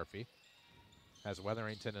Braxton Murphy. Has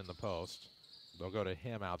Weatherington in the post. They'll go to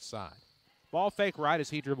him outside. Ball fake right as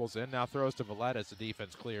he dribbles in. Now throws to Villette as the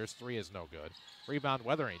defense clears. Three is no good. Rebound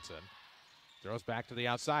Weatherington. Throws back to the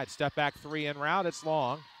outside. Step back three in route. It's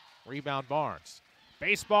long. Rebound Barnes.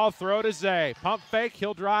 Baseball throw to Zay. Pump fake.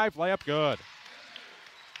 He'll drive. Layup good.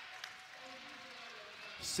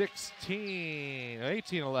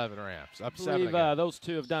 18-11 Rams. Up 7 again. Those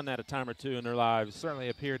two have done that a time or two in their lives. Certainly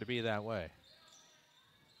appeared to be that way.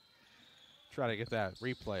 Try to get that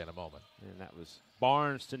replay in a moment. And that was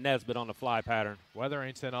Barnes to Nesbitt on the fly pattern.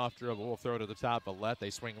 Weatherington off dribble. We'll throw to the top. Villette. They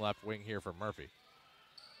swing left wing here for Murphy.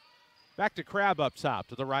 Back to Crabb up top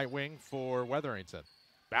to the right wing for Weatherington.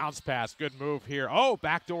 Bounce pass. Good move here. Oh,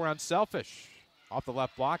 backdoor unselfish. Off the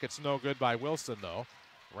left block. It's no good by Wilson, though.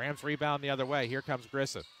 Rams rebound the other way. Here comes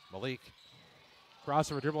Grissom. Malik.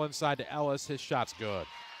 Crossover dribble inside to Ellis. His shot's good.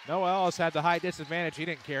 Noah Ellis had the high disadvantage. He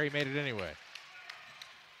didn't care. He made it anyway.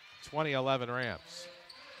 20-11 Rams.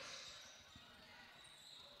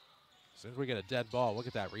 As soon as we get a dead ball, look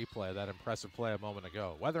at that replay of that impressive play a moment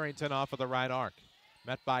ago. Weatherington off of the right arc.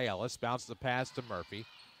 Met by Ellis. Bounced the pass to Murphy.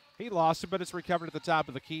 He lost it, but it's recovered at the top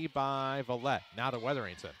of the key by Vallette. Now to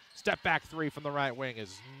Weatherington. Step back three from the right wing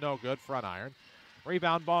is no good. Front iron.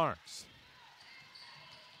 Rebound Barnes.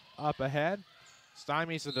 Up ahead.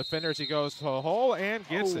 Stymies the defenders. He goes to a hole and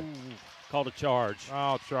gets it. Called a charge.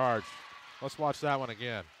 Oh, charge. Let's watch that one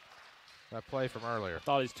again. That play from earlier.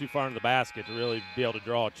 Thought he was too far into the basket to really be able to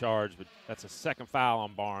draw a charge, but that's a second foul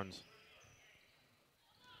on Barnes.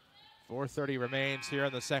 4:30 remains here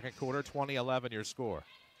in the second quarter. 20-11 your score.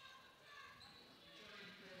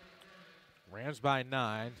 Rams by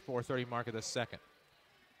 9. 4:30 mark of the second.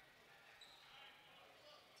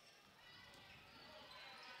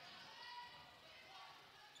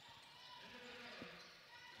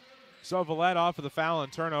 So Vallette off of the foul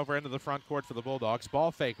and turnover into the front court for the Bulldogs.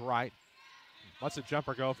 Ball fake right. Lets a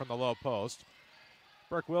jumper go from the low post.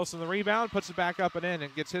 Burke Wilson the rebound, puts it back up and in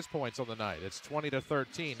and gets his points on the night. It's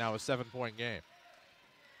 20-13, now a 7-point game.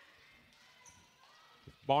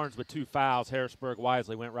 Barnes with 2 fouls. Harrisburg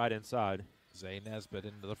wisely went right inside. Zay Nesbitt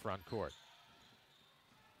into the front court.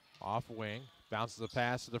 Off wing, bounces the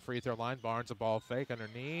pass to the free throw line. Barnes a ball fake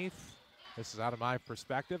underneath. This is out of my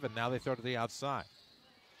perspective, and now they throw to the outside.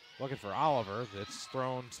 Looking for Oliver. That's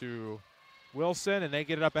thrown to Wilson, and they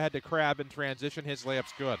get it up ahead to Crabb in transition. His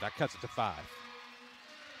layup's good. That cuts it to 5.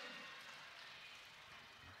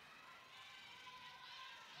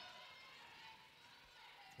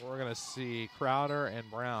 We're going to see Crowder and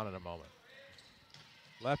Brown in a moment.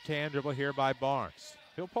 Left hand dribble here by Barnes.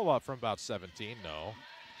 He'll pull up from about 17. No.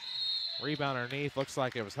 Rebound underneath. Looks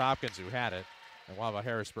like it was Hopkins who had it. And we'll have a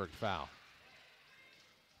Harrisburg foul.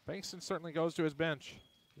 Bankston certainly goes to his bench.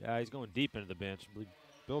 Yeah, he's going deep into the bench.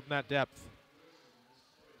 Building that depth.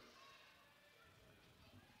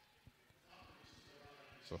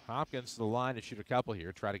 So Hopkins to the line to shoot a couple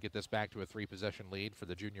here. Try to get this back to a 3-possession lead for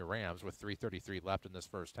the junior Rams with 3:33 left in this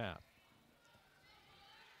first half.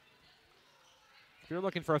 If you're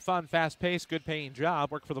looking for a fun, fast-paced, good-paying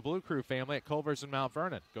job, work for the Blue Crew family at Culver's in Mount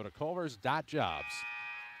Vernon. Go to culvers.jobs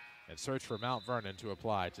and search for Mount Vernon to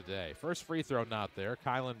apply today. First free throw not there.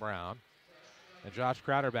 Kylan Brown and Josh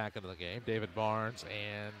Crowder back into the game. David Barnes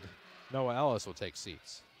and Noah Ellis will take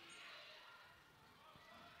seats.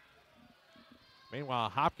 Meanwhile,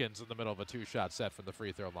 Hopkins in the middle of a 2-shot set from the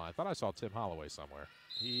free throw line. Thought I saw Tim Holloway somewhere.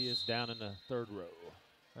 He is down in the third row.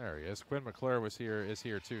 There he is. Quinn McClure is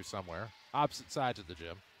here too somewhere. Opposite sides of the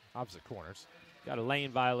gym, opposite corners. Got a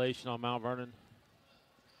lane violation on Mount Vernon.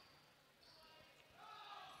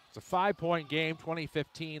 It's a 5-point game,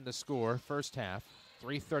 20-15 the score, first half.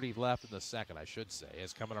 3:30 left in the second, I should say.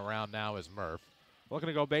 Is coming around now is Murph. Looking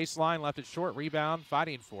to go baseline, left it short, rebound,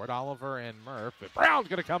 fighting for it. Oliver and Murph. But Brown's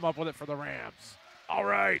going to come up with it for the Rams. All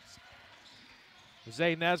right.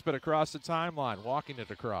 Zay Nesbitt across the timeline, walking it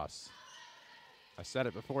across. I said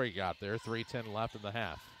it before he got there. 3:10 left in the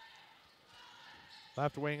half.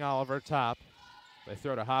 Left wing Oliver, top. They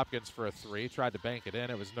throw to Hopkins for a 3. Tried to bank it in.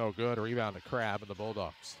 It was no good. A rebound to Crabb and the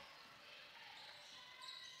Bulldogs.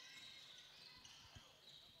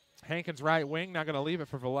 Hankins right wing, not going to leave it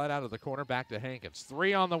for Vallette out of the corner. Back to Hankins.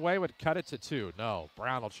 3 on the way, would cut it to 2. No,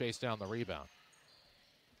 Brown will chase down the rebound.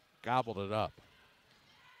 Gobbled it up.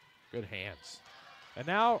 Good hands. And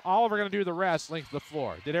now Oliver going to do the rest, length of the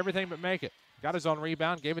floor. Did everything but make it. Got his own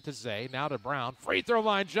rebound, gave it to Zay. Now to Brown. Free throw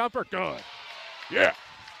line jumper, good. Yeah.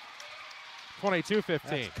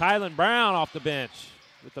 22-15. Kylan Brown off the bench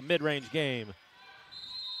with the mid-range game.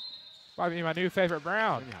 Probably my new favorite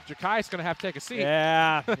Brown. Jakai's going to have to take a seat.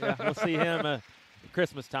 Yeah, we'll see him at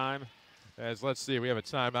Christmas time. As let's see, we have a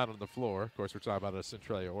timeout on the floor. Of course, we're talking about a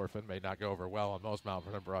Centralia orphan. May not go over well on most Mount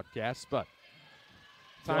Vernon broadcasts, but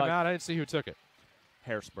timeout, I didn't see who took it.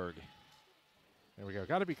 Harrisburg. There we go.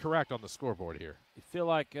 Got to be correct on the scoreboard here. You feel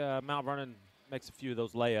like Mount Vernon makes a few of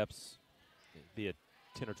those layups, it'd be a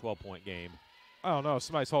 10 or 12-point game. Oh, no,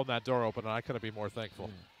 somebody's holding that door open, and I couldn't be more thankful.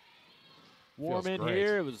 Warm Feels in great.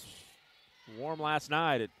 here. It was warm last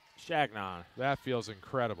night at Chagnon. That feels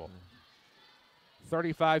incredible.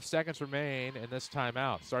 35 seconds remain in this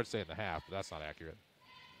timeout. Starts saying the half, but that's not accurate.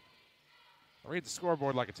 I read the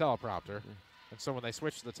scoreboard like a teleprompter, and so when they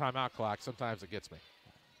switch to the timeout clock, sometimes it gets me.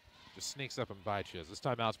 Just sneaks up and bites you. This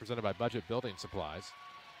timeout is presented by Budget Building Supplies.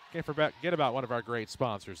 Can't forget about one of our great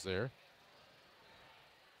sponsors there.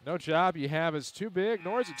 No job you have is too big,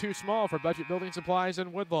 nor is it too small for Budget Building Supplies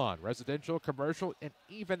in Woodlawn. Residential, commercial, and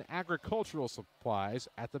even agricultural supplies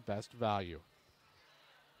at the best value.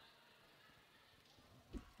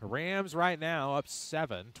 The Rams right now up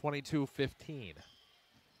 7, 22-15.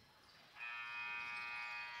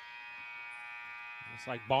 Looks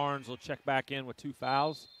like Barnes will check back in with 2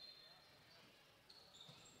 fouls.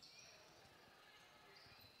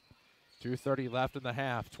 2:30 left in the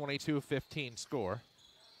half, 22-15 score.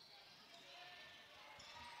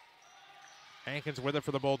 Hankins with it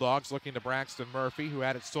for the Bulldogs, looking to Braxton Murphy, who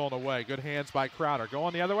had it stolen away. Good hands by Crowder.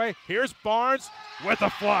 Going the other way. Here's Barnes with a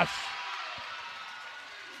flush.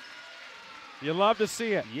 You love to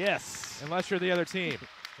see it. Yes. Unless you're the other team,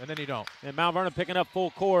 and then you don't. And Mount Vernon picking up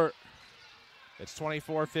full court. It's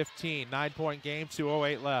 24-15, 9-point game,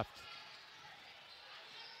 2:08 left.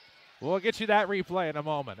 We'll get you that replay in a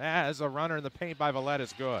moment, as a runner in the paint by Vallette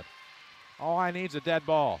is good. All I need is a dead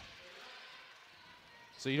ball,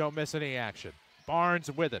 so you don't miss any action. Barnes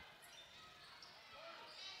with it.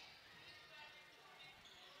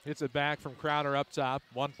 Hits it back from Crowder up top,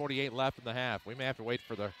 1:48 left in the half. We may have to wait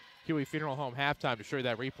for the Huey Funeral Home halftime to show you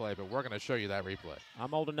that replay, but we're going to show you that replay.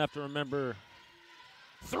 I'm old enough to remember.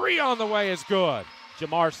 3 on the way is good.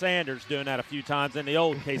 Jamar Sanders doing that a few times in the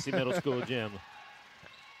old Casey Middle School gym.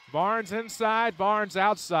 Barnes inside, Barnes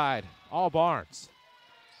outside. All Barnes.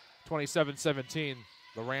 27-17.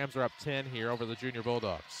 The Rams are up 10 here over the Junior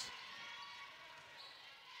Bulldogs.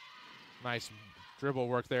 Nice dribble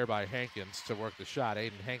work there by Hankins to work the shot.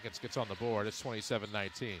 Aiden Hankins gets on the board. It's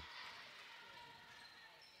 27-19.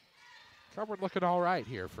 Cupboard looking all right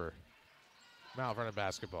here for Mount Vernon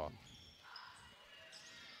basketball.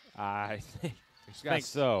 I think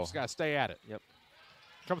so. Just got to stay at it. Yep.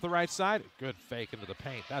 Come to the right side. Good fake into the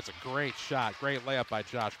paint. That's a great shot. Great layup by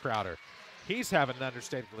Josh Crowder. He's having an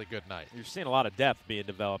understandably good night. You're seeing a lot of depth being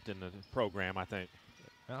developed in the program, I think.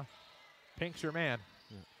 Well, Pink's your man.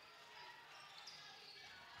 Yeah.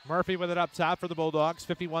 Murphy with it up top for the Bulldogs.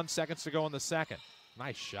 51 seconds to go in the second.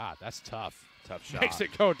 Nice shot. That's tough. Tough shot. Makes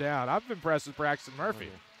it go down. I'm impressed with Braxton Murphy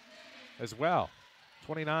as well.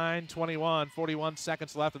 29-21, 41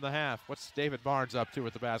 seconds left in the half. What's David Barnes up to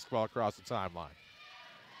with the basketball across the timeline?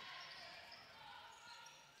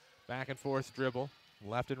 Back and forth dribble,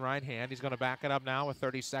 left and right hand. He's going to back it up now with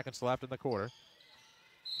 30 seconds left in the quarter.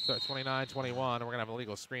 So 29-21, and we're going to have a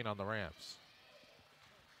legal screen on the Rams.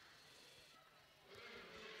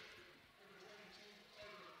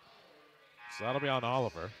 So that'll be on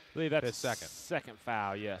Oliver. I believe that's his second. Second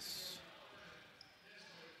foul, yes.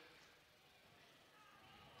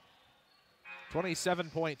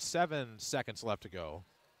 27.7 seconds left to go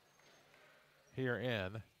here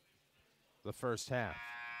in the first half.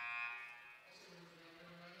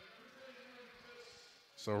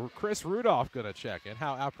 So Chris Rudolph going to check in.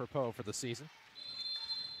 How apropos for the season.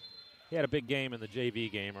 He had a big game in the JV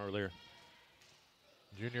game earlier.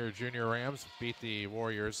 Junior Rams beat the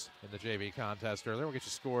Warriors in the JV contest earlier. We'll get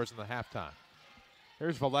you scores in the halftime.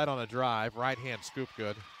 Here's Vallette on a drive. Right hand scoop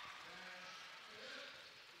good.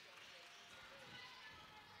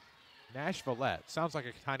 Nash Vallette. Sounds like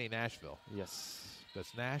a tiny Nashville. Yes.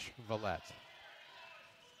 That's Nash Vallette.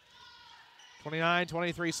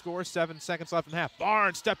 29-23 score, 7 seconds left in the half.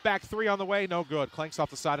 Barnes, step back 3 on the way, no good. Clanks off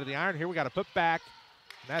the side of the iron. Here we got to put back,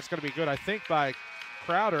 and that's going to be good, I think, by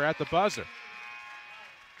Crowder at the buzzer.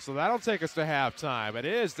 So that'll take us to halftime. It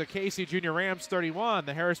is the Casey Junior Rams 31,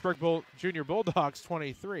 the Harrisburg Junior Bulldogs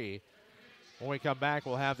 23. When we come back,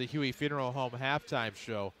 we'll have the Huey Funeral Home halftime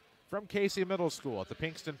show from Casey Middle School at the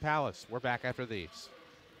Pinkston Palace. We're back after these.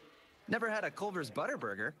 Never had a Culver's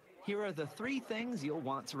Butterburger? Here are the 3 things you'll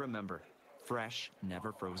want to remember. Fresh,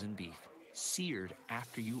 never frozen beef, seared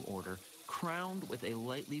after you order, crowned with a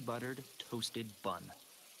lightly buttered, toasted bun.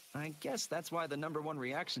 I guess that's why the #1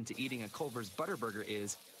 reaction to eating a Culver's Butterburger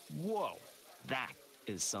is, whoa, that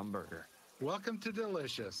is some burger. Welcome to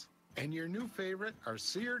Delicious. And your new favorite are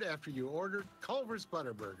seared after you ordered Culver's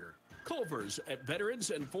Butterburger. Culver's at Veterans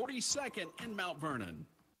and 42nd in Mount Vernon.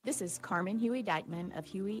 This is Carmen Huey Dykeman of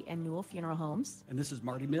Huey and Newell Funeral Homes. And this is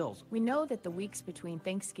Marty Mills. We know that the weeks between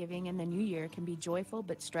Thanksgiving and the New Year can be joyful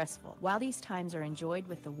but stressful. While these times are enjoyed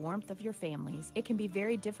with the warmth of your families, it can be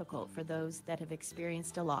very difficult for those that have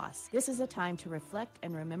experienced a loss. This is a time to reflect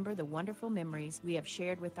and remember the wonderful memories we have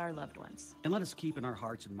shared with our loved ones. And let us keep in our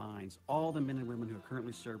hearts and minds all the men and women who are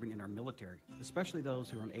currently serving in our military, especially those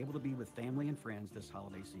who are unable to be with family and friends this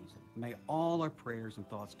holiday season. May all our prayers and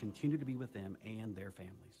thoughts continue to be with them and their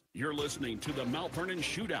families. You're listening to the Mount Vernon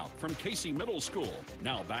Shootout from Casey Middle School.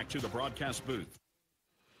 Now back to the broadcast booth.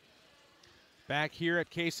 Back here at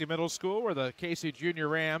Casey Middle School, where the Casey Junior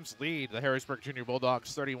Rams lead the Harrisburg Junior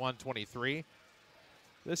Bulldogs 31-23.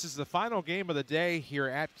 This is the final game of the day here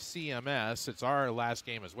at CMS. It's our last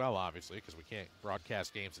game as well, obviously, because we can't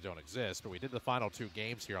broadcast games that don't exist. But we did the final 2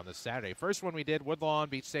 games here on this Saturday. First one we did, Woodlawn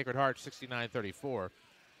beat Sacred Heart 69-34.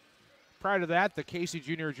 Prior to that, the Casey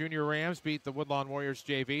Junior Rams beat the Woodlawn Warriors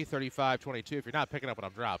JV 35-22. If you're not picking up what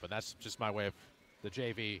I'm dropping, that's just my way of the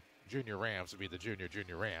JV Junior Rams would be the Junior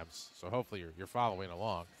Rams. So hopefully you're following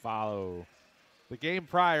along. Follow. The game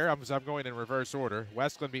prior, I'm going in reverse order.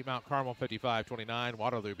 Westland beat Mount Carmel 55-29.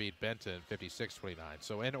 Waterloo beat Benton 56-29.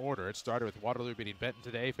 So in order, it started with Waterloo beating Benton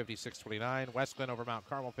today 56-29. Westland over Mount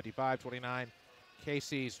Carmel 55-29.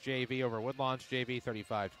 Casey's JV over Woodlawn's JV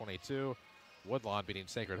 35-22. Woodlawn beating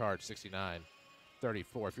Sacred Heart 69-34.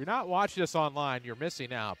 If you're not watching us online, you're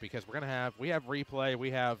missing out because we have replay,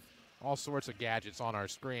 we have all sorts of gadgets on our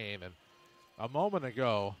screen. And a moment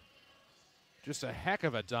ago, just a heck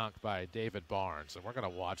of a dunk by David Barnes, and we're going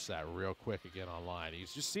to watch that real quick again online. You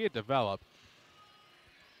just see it develop.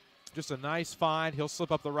 Just a nice find. He'll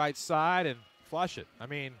slip up the right side and flush it. I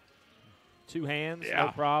mean, 2 hands, no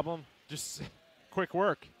problem. Just quick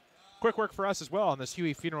work. Quick work for us as well on this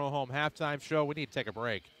Huey Funeral Home halftime show. We need to take a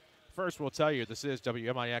break. First, we'll tell you this is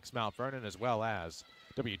WMIX Mount Vernon as well as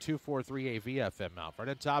W243 AVFM Mount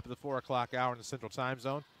Vernon. Top of the 4 o'clock hour in the Central Time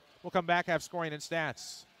Zone. We'll come back, have scoring and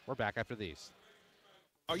stats. We're back after these.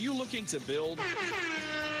 Are you looking to build?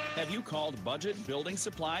 Have you called Budget Building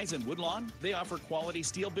Supplies in Woodlawn? They offer quality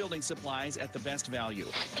steel building supplies at the best value.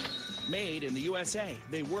 Made in the USA,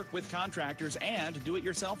 they work with contractors and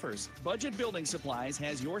do-it-yourselfers. Budget Building Supplies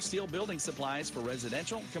has your steel building supplies for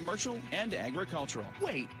residential, commercial, and agricultural.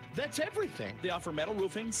 Wait, that's everything. They offer metal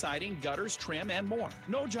roofing, siding, gutters, trim, and more.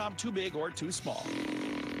 No job too big or too small.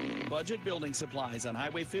 Budget Building Supplies on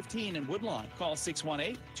Highway 15 in Woodlawn. Call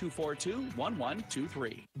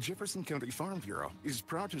 618-242-1123. Jefferson County Farm Bureau is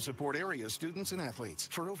proud to support area students and athletes.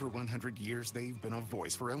 For over 100 years, they've been a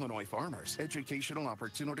voice for Illinois farmers, educational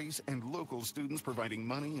opportunities, and local students, providing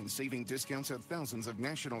money and saving discounts at thousands of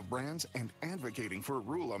national brands and advocating for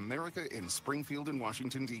rural America in Springfield and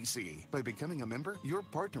Washington, D.C. By becoming a member, you're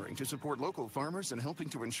partnering to support local farmers and helping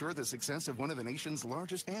to ensure the success of one of the nation's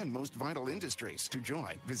largest and most vital industries. To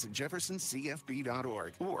join, visit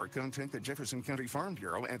jeffersoncfb.org or contact the Jefferson County Farm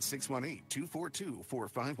Bureau at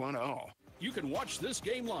 618-242-4510. You can watch this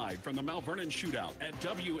game live from the Mount Vernon Shootout at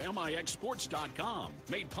WMIXsports.com.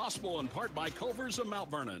 Made possible in part by Culver's of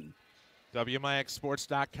Mount Vernon.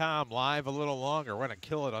 WMIXsports.com, live a little longer. We're going to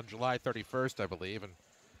kill it on July 31st, I believe, and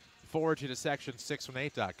forward you to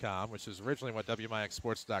section618.com, which is originally what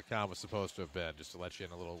WMIXsports.com was supposed to have been, just to let you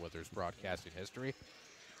in a little Withers broadcasting history.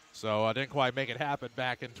 So I didn't quite make it happen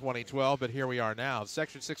back in 2012, but here we are now.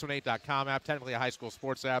 Section618.com app, technically a high school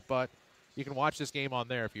sports app, but you can watch this game on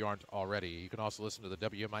there if you aren't already. You can also listen to the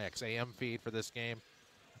WMIX AM feed for this game.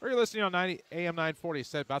 Or you're listening on AM 940.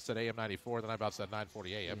 About said AM 94, then I about said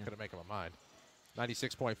 940 AM. Couldn't make up my mind.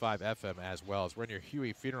 96.5 FM as well, as we're in your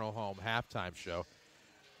Huey Funeral Home halftime show.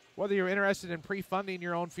 Whether you're interested in pre-funding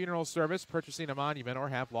your own funeral service, purchasing a monument, or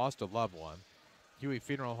have lost a loved one, Huey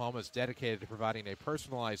Funeral Home is dedicated to providing a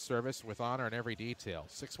personalized service with honor in every detail.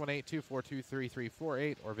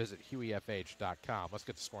 618-242-3348 or visit hueyfh.com. Let's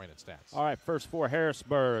get the scoring and stats. All right, first for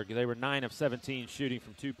Harrisburg. They were 9 of 17 shooting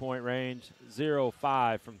from 2-point range,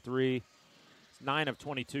 0-5 from 3, 9 of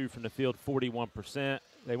 22 from the field, 41%.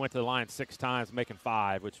 They went to the line 6 times, making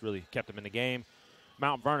 5, which really kept them in the game.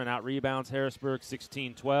 Mount Vernon out-rebounds Harrisburg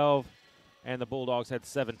 16-12, and the Bulldogs had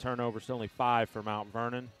 7 turnovers, only 5 for Mount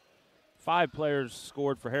Vernon. 5 players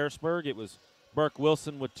scored for Harrisburg. It was Burke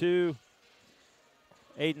Wilson with 2,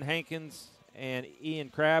 Aiden Hankins and Ian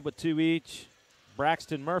Crabb with 2 each.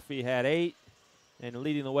 Braxton Murphy had 8, and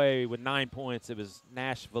leading the way with 9 points, it was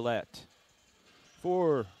Nash Villette.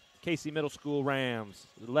 For Casey Middle School Rams,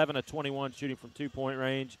 11 of 21 shooting from 2-point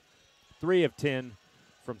range, 3 of 10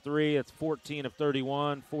 from 3. That's 14 of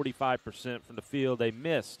 31, 45% from the field. They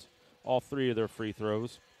missed all 3 of their free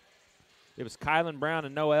throws. It was Kylan Brown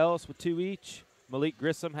and Noah Ellis with 2 each. Malik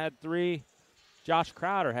Grissom had 3. Josh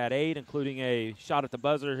Crowder had 8, including a shot at the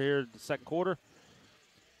buzzer here in the second quarter.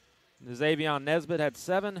 Xavier Nesbitt had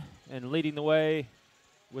 7, and leading the way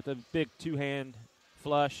with a big 2-hand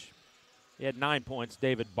flush, he had 9 points,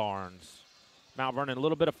 David Barnes. Mount Vernon, a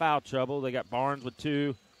little bit of foul trouble. They got Barnes with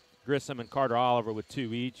 2, Grissom and Carter Oliver with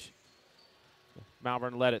 2 each. Mount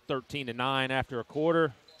Vernon led at 13-9 after a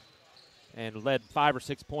quarter, and led 5 or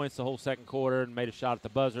 6 points the whole second quarter and made a shot at the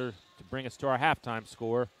buzzer to bring us to our halftime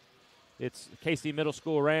score. It's Casey Middle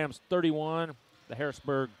School Rams 31, the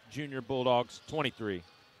Harrisburg Junior Bulldogs 23.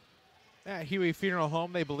 At Huey Funeral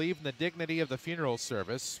Home, they believe in the dignity of the funeral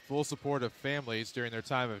service, full support of families during their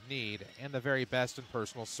time of need, and the very best in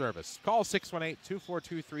personal service. Call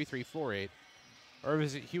 618-242-3348 or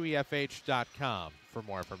visit hueyfh.com for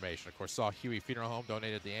more information. Of course, saw Huey Funeral Home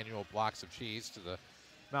donated the annual blocks of cheese to the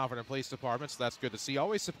Mount Vernon Police Department, so that's good to see.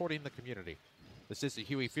 Always supporting the community. This is the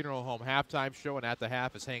Huey Funeral Home halftime show, and at the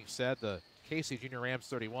half, as Hank said, the Casey Junior Rams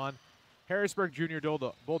 31, Harrisburg Junior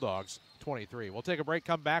Bulldogs 23. We'll take a break,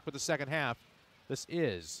 come back with the second half. This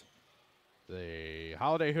is the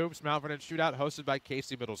Holiday Hoops Mount Vernon Shootout hosted by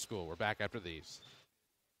Casey Middle School. We're back after these.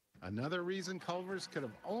 Another reason Culver's could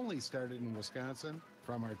have only started in Wisconsin,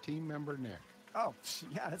 from our team member Nick. Oh,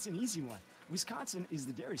 yeah, that's an easy one. Wisconsin is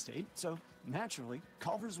the dairy state, so naturally,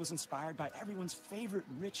 Culver's was inspired by everyone's favorite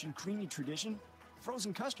rich and creamy tradition,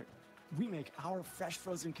 frozen custard. We make our fresh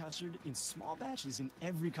frozen custard in small batches in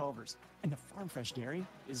every Culver's, and the farm fresh dairy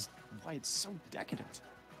is why it's so decadent.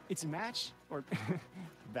 It's a match, or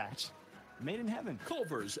batch, made in heaven.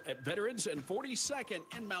 Culver's at Veterans and 42nd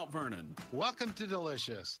in Mount Vernon. Welcome to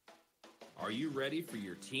Delicious. Are you ready for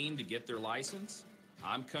your team to get their license?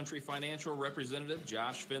 I'm Country Financial Representative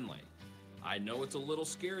Josh Finley. I know it's a little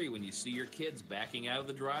scary when you see your kids backing out of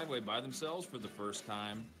the driveway by themselves for the first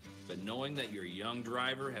time, but knowing that your young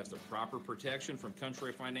driver has the proper protection from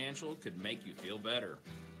Country Financial could make you feel better.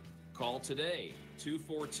 Call today,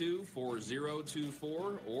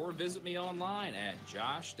 242-4024, or visit me online at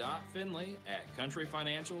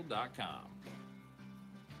josh.finley@countryfinancial.com.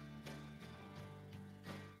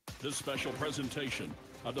 This special presentation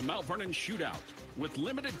of the Mount Vernon Shootout with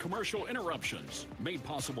limited commercial interruptions, made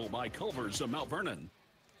possible by Culver's of Mount Vernon.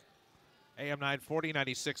 AM 940,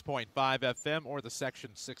 96.5 FM, or the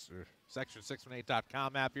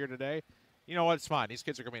section618.com app here today. You know what? It's fine. These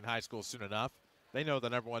kids are going to be in high school soon enough. They know the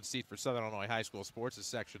number one seat for Southern Illinois high school sports is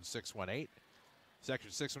Section 618.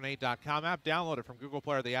 Section618.com app. Download it from Google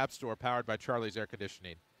Play or the App Store, powered by Charlie's Air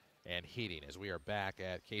Conditioning and Heating, as we are back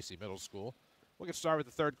at Casey Middle School. We'll get started with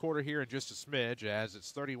the third quarter here in just a smidge, as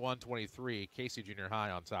it's 31-23, Casey Junior High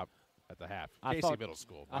on top at the half. Casey Middle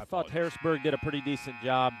School. I thought Harrisburg did a pretty decent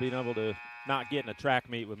job being able to not get in a track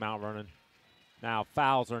meet with Mount Vernon. Now,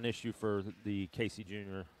 fouls are an issue for the Casey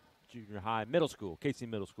Junior High Middle School, Casey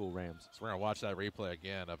Middle School Rams. So we're going to watch that replay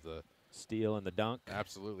again of the steal and the dunk.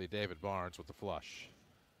 Absolutely, David Barnes with the flush.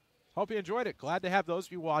 Hope you enjoyed it. Glad to have those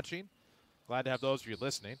of you watching. Glad to have those of you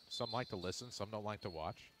listening. Some like to listen, some don't like to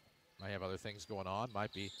watch. Might have other things going on.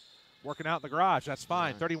 Might be working out in the garage. That's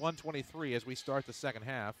fine. 31-23 as we start the second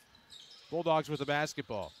half. Bulldogs with the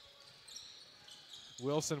basketball.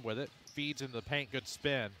 Wilson with it. Feeds into the paint. Good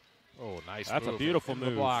spin. Oh, nice That's move. A beautiful into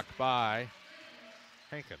move. The block by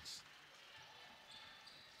Hankins.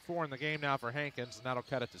 4 in the game now for Hankins, and that'll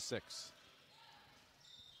cut it to 6.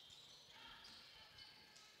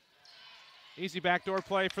 Easy backdoor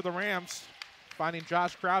play for the Rams. Finding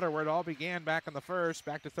Josh Crowder where it all began back in the first,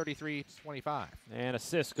 back to 33-25. And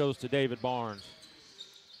assist goes to David Barnes.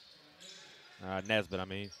 Nesbitt, I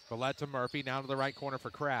mean. Ballette to Murphy, down to the right corner for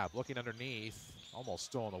Crabb. Looking underneath, almost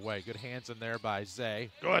stolen away. Good hands in there by Zay.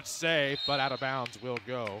 Good save, but out of bounds will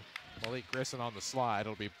go. Malik Grissom on the slide.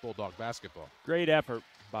 It'll be Bulldog basketball. Great effort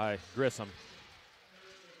by Grissom.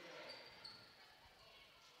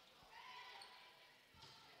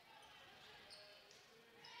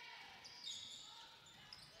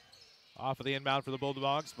 Off of the inbound for the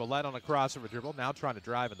Bulldogs. Ballette on a crossover dribble. Now trying to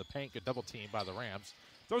drive in the paint. Good double team by the Rams.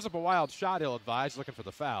 Throws up a wild shot, ill-advised, looking for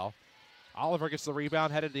the foul. Oliver gets the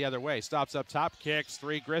rebound, headed the other way. Stops up top, kicks,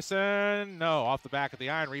 3, Grissom. No, off the back of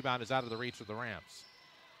the iron. Rebound is out of the reach of the Rams.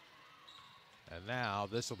 And now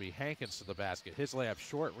this will be Hankins to the basket. His layup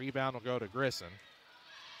short. Rebound will go to Grissom.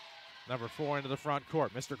 Number 4 into the front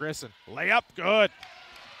court. Mr. Grissom. Layup, good.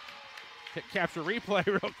 Hit capture replay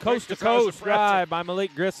real quick. Coast-to-coast drive by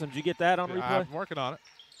Malik Grissom. Did you get that on replay? I'm working on it.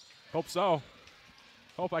 Hope so.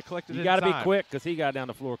 Hope I clicked it in time. You got to be quick because he got down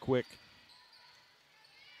the floor quick.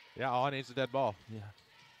 Yeah, all I need is a dead ball. Yeah.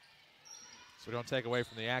 So we don't take away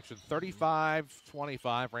from the action.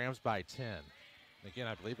 35-25, Rams by 10. And again,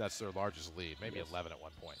 I believe that's their largest lead, maybe 11 at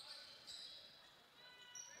one point.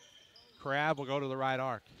 Crabb will go to the right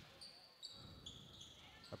arc.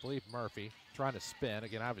 I believe Murphy trying to spin.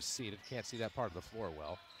 Again, I was seated. Can't see that part of the floor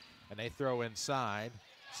well. And they throw inside.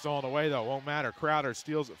 Stolen away, though. Won't matter. Crowder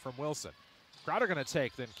steals it from Wilson. Crowder going to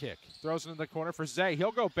take, then kick. Throws it in the corner for Zay.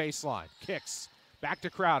 He'll go baseline. Kicks. Back to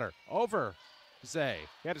Crowder. Over Zay.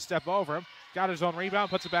 He had to step over him. Got his own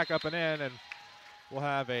rebound. Puts it back up and in. And we'll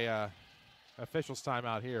have a officials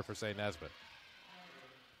timeout here for St. Nesbitt.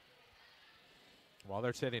 While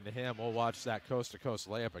they're tending to him, we'll watch that coast-to-coast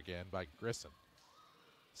layup again by Grissom.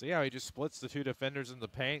 See how he just splits the two defenders in the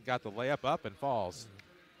paint, got the layup up, and falls.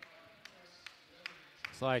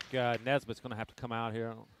 It's like Nesbitt's going to have to come out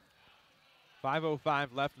here.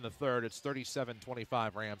 5:05 left in the third. It's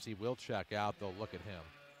 37-25 Rams. He will check out. They'll look at him.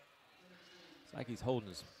 It's like he's holding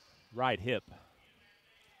his right hip.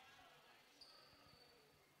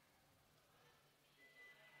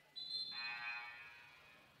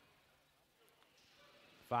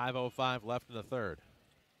 .505 left in the third.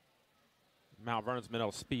 Mount Vernon's been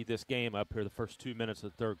able to speed this game up here the first 2 minutes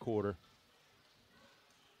of the third quarter.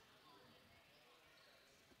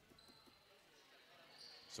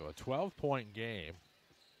 So a 12-point game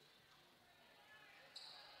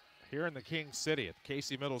here in the King City at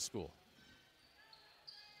Casey Middle School.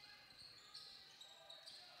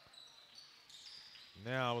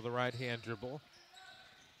 Now with a right-hand dribble.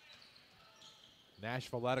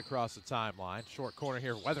 Nashville led across the timeline. Short corner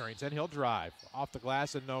here, Weatherington. He'll drive. Off the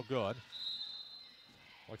glass and no good.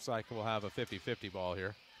 Looks like we'll have a 50-50 ball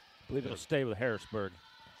here. I believe it'll stay with Harrisburg.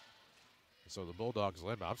 So the Bulldogs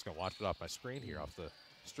will inbound. I'm just going to watch it off my screen here, off the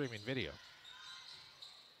streaming video.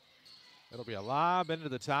 It'll be a lob into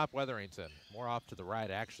the top, Weatherington. More off to the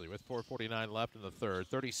right, actually, with 4:49 left in the third.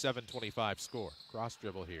 37-25 score. Cross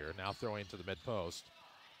dribble here, now throwing to the mid-post.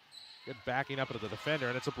 Good backing up into the defender,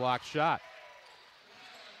 and it's a blocked shot.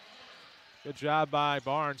 Good job by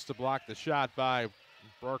Barnes to block the shot by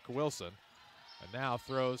Burke Wilson. And now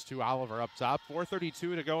throws to Oliver up top.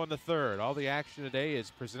 4:32 to go in the third. All the action today is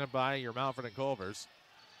presented by your Mount Vernon Culvers.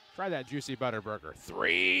 Try that juicy butter burger.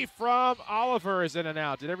 Three from Oliver is in and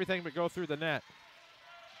out. Did everything but go through the net.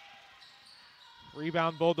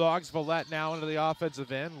 Rebound Bulldogs. Villette now into the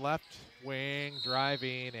offensive end. Left wing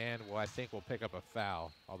driving, and I think we'll pick up a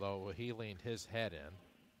foul. Although he leaned his head in.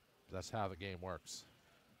 That's how the game works.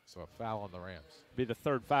 So a foul on the Rams. Be the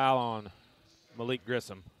third foul on Malik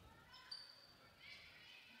Grissom.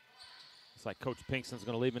 It's like Coach Pinkston's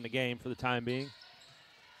going to leave him in the game for the time being.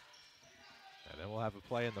 And then we'll have a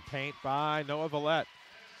play in the paint by Noah Villette.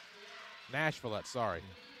 Nash Villette, sorry.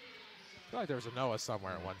 I feel like there was a Noah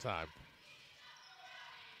somewhere at one time.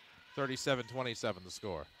 37-27 the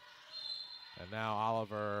score. And now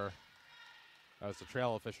Oliver, that was the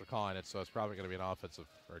trail official calling it, so it's probably going to be an offensive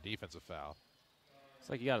or defensive foul. It's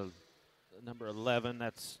like you got a number 11.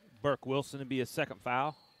 That's Burke Wilson to be his second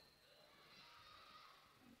foul.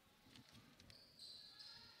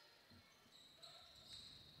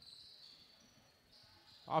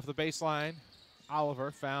 Off the baseline, Oliver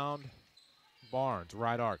found Barnes,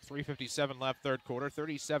 right arc. 3:57 left, third quarter,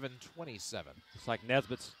 37-27. It's like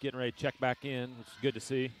Nesbitt's getting ready to check back in, which is good to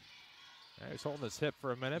see. Yeah, he's holding his hip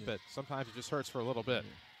for a minute, but sometimes it just hurts for a little bit.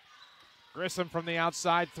 Grissom from the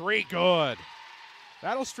outside, three, good.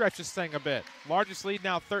 That'll stretch this thing a bit. Largest lead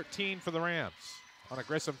now 13 for the Rams on a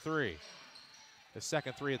Grissom three. His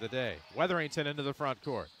second three of the day. Weatherington into the front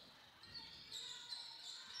court.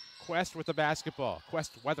 Quest with the basketball.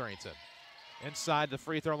 Quest Weatherington. Inside the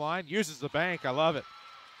free throw line. Uses the bank. I love it.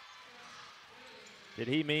 Did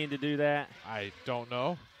he mean to do that? I don't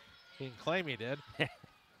know. He can claim he did.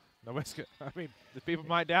 Nobody's good. I mean, the people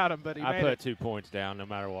might doubt him, but he made it. I put 2 points down no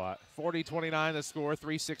matter what. 40-29 the score,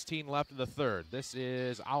 3:16 left in the third. This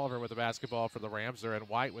is Oliver with the basketball for the Rams. They're in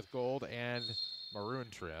white with gold and maroon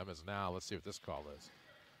trim. As now, let's see what this call is.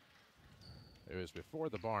 It was before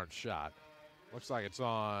the Barnes shot. Looks like it's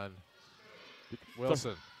on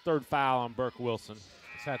Wilson. Third foul on Burke Wilson.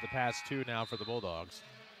 He's had the past two now for the Bulldogs.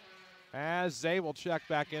 As Zay will check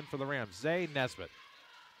back in for the Rams. Zay Nesbitt.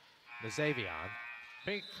 Nazavion.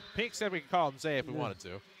 Pink said we could call him Zay if we wanted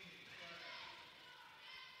to.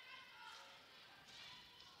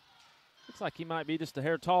 Looks like he might be just a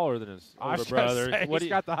hair taller than his older brother. He's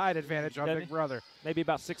got the height advantage on Big Brother. Maybe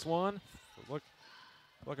about 6'1".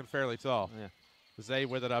 Looking fairly tall. Yeah. Zay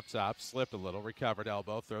with it up top, slipped a little, recovered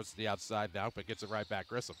elbow, throws to the outside now, but gets it right back.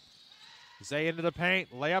 Grissom. Zay into the paint,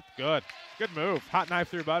 layup, good. Good move. Hot knife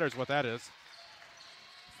through butter is what that is.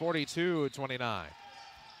 42-29.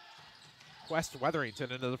 Quest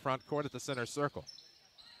Weatherington into the front court at the center circle.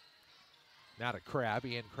 Now to Crabb.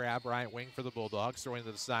 Ian Crabb, right wing for the Bulldogs, throwing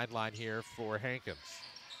to the sideline here for Hankins.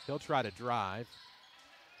 He'll try to drive.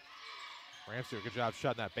 Rams do a good job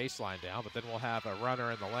shutting that baseline down, but then we'll have a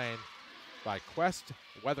runner in the lane by Quest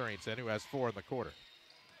Weatherington, who has 4 in the quarter.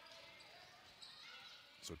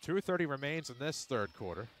 So 2:30 remains in this third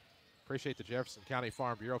quarter. Appreciate the Jefferson County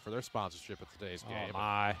Farm Bureau for their sponsorship of today's game. Oh,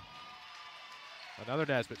 my. Another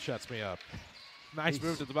Nesbitt shuts me up. Nice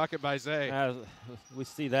move to the bucket by Zay. We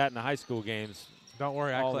see that in the high school games. Don't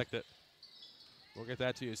worry, I clicked it. We'll get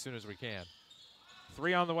that to you as soon as we can.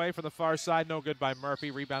 3 on the way from the far side. No good by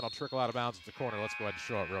Murphy. Rebound will trickle out of bounds at the corner. Let's go ahead and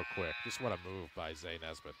show it real quick. Just what a move by Zay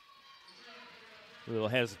Nesbitt. A little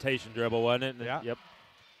hesitation dribble, wasn't it? Yeah. Yep.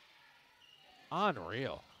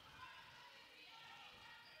 Unreal.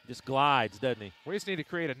 Just glides, doesn't he? We just need to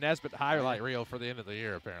create a Nesbitt highlight reel for the end of the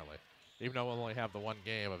year, apparently. Even though we'll only have the one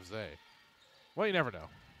game of Zay. Well, you never know.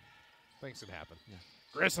 Things can happen. Yeah.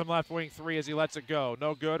 Grissom left wing 3 as he lets it go.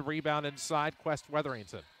 No good. Rebound inside. Quest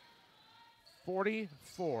Weatherington.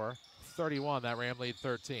 44-31. That Ram lead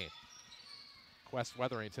 13. Quest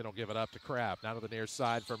Weatherington will give it up to Crabb. Now to the near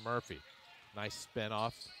side for Murphy. Nice spin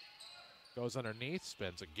off. Goes underneath.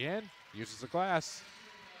 Spins again. Uses the glass.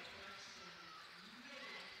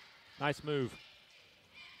 Nice move.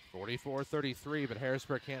 44-33, but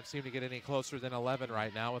Harrisburg can't seem to get any closer than 11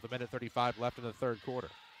 right now with 1:35 left in the third quarter.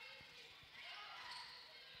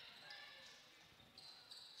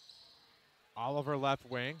 Oliver left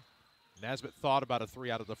wing. Nesbitt thought about a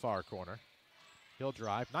 3 out of the far corner. He'll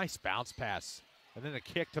drive. Nice bounce pass. And then a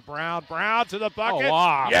kick to Brown. Brown to the bucket. Oh,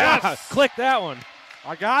 wow. Yes! Wow. Click that one.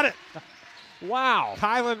 I got it. Wow.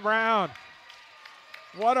 Kylan Brown.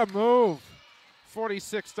 What a move.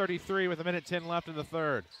 46-33 with 1:10 left in the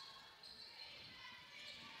third.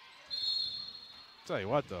 Tell you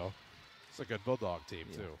what, though, it's a good Bulldog team,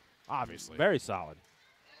 too, obviously. Very solid.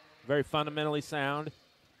 Very fundamentally sound.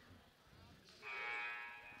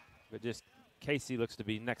 But just Casey looks to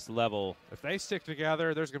be next level. If they stick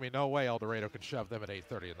together, there's going to be no way El Dorado can shove them at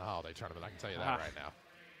 8:30 in the holiday tournament. I can tell you that right now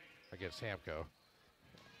against Hamco.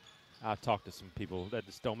 I've talked to some people that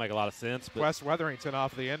just don't make a lot of sense. But Wes Weatherington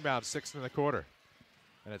off the inbound, 6 in the quarter.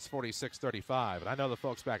 And it's 46-35. And I know the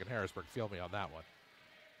folks back in Harrisburg feel me on that one.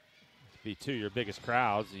 To be two of your biggest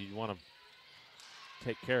crowds, you want to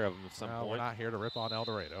take care of them at some point. We're not here to rip on El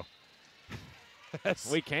Dorado.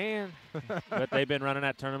 We can. But they've been running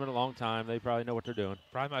that tournament a long time. They probably know what they're doing.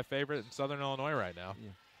 Probably my favorite in Southern Illinois right now.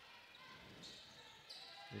 Yeah.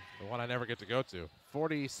 The one I never get to go to.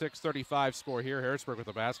 46-35 score here. Harrisburg with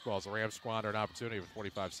the basketball as the Rams squander an opportunity with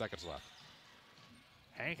 45 seconds left.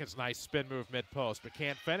 Hankins, nice spin move mid-post, but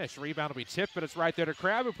can't finish. Rebound will be tipped, but it's right there to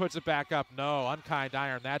Crabb, who puts it back up. No, unkind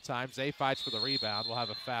iron that time. Zay fights for the rebound. We'll have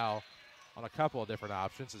a foul on a couple of different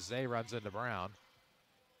options as Zay runs into Brown.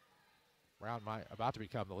 Brown might about to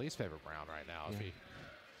become the least favorite Brown right now if he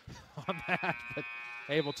on that, but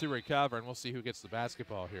able to recover, and we'll see who gets the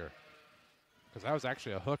basketball here. Because that was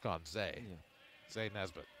actually a hook on Zay. Yeah. Zay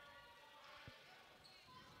Nesbitt.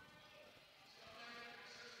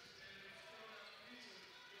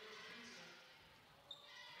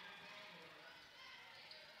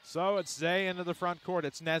 So it's Zay into the front court.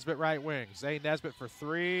 It's Nesbitt right wing. Zay Nesbitt for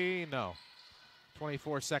 3. No.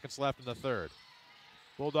 24 seconds left in the third.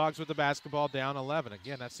 Bulldogs with the basketball down 11.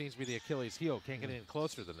 Again, that seems to be the Achilles heel. Can't get any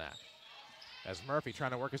closer than that. As Murphy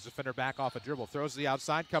trying to work his defender back off a dribble. Throws to the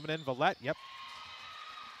outside. Coming in, Vallette. Yep.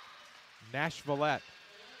 Nash Vallette.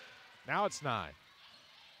 Now it's 9.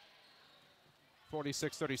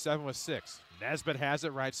 46-37 with 6. Nesbitt has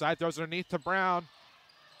it right side. Throws it underneath to Brown.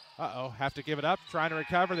 Uh-oh, have to give it up. Trying to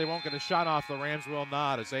recover. They won't get a shot off. The Rams will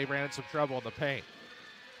not as they ran into some trouble in the paint.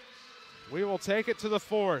 We will take it to the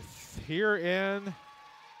fourth here in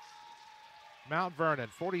Mount Vernon.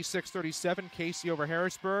 46-37, Casey over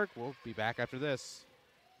Harrisburg. We'll be back after this.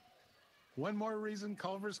 One more reason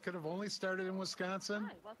Culver's could have only started in Wisconsin?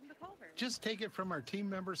 Hi, welcome to Culver's. Just take it from our team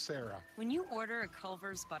member, Sarah. When you order a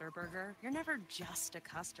Culver's Butterburger, you're never just a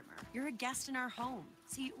customer. You're a guest in our home.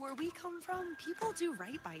 See, where we come from, people do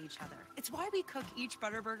right by each other. It's why we cook each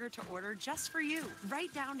Butterburger to order just for you,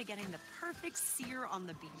 right down to getting the perfect sear on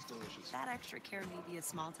the beef. It's delicious. That extra care may be a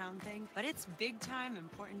small town thing, but it's big time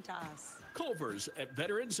important to us. Culver's at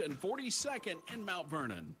Veterans and 42nd in Mount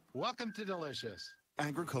Vernon. Welcome to Delicious.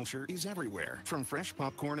 Agriculture is everywhere, from fresh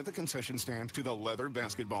popcorn at the concession stand to the leather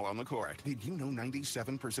basketball on the court. Did you know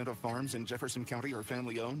 97% of farms in Jefferson County are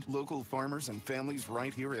family-owned? Local farmers and families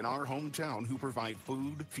right here in our hometown who provide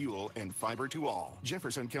food, fuel, and fiber to all.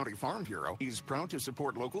 Jefferson County Farm Bureau is proud to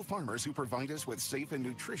support local farmers who provide us with safe and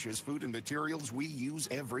nutritious food and materials we use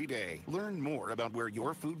every day. Learn more about where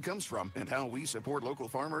your food comes from and how we support local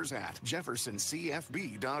farmers at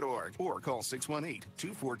jeffersoncfb.org or call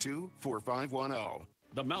 618-242-4510.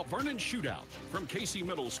 The Mount Vernon Shootout from Casey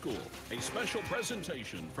Middle School, a special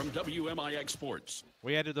presentation from WMIX Sports.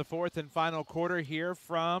 We head to the fourth and final quarter here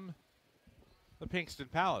from the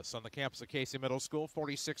Pinkston Palace on the campus of Casey Middle School.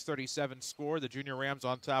 46-37 score. The Junior Rams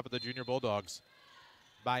on top of the Junior Bulldogs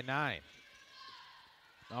by 9.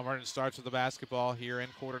 Mount Vernon starts with the basketball here in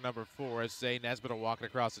quarter number 4 as Zay Nesbitt will walk it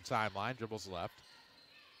across the timeline. Dribbles left.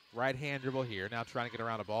 Right hand dribble here. Now trying to get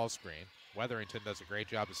around a ball screen. Weatherington does a great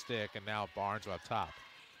job to stick, and now Barnes up top.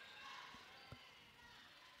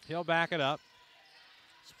 He'll back it up.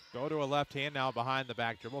 Go to a left hand now behind the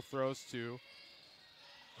back dribble. Throws to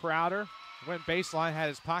Crowder. Went baseline, had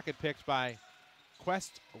his pocket picked by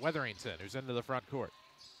Quest Weatherington, who's into the front court.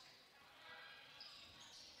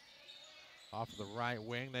 Off of the right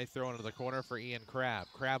wing, they throw into the corner for Ian Crabb.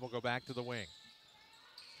 Crabb will go back to the wing.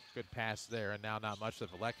 Good pass there, and now not much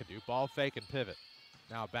that Villette can do. Ball fake and pivot.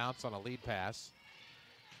 Now bounce on a lead pass.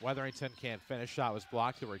 Weatherington can't finish. Shot was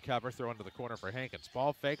blocked. He'll recover. Throw into the corner for Hankins.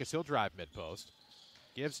 Ball fake as he'll drive mid-post.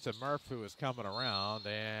 Gives to Murph, who is coming around,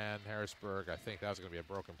 and Harrisburg, I think that was going to be a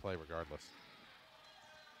broken play regardless.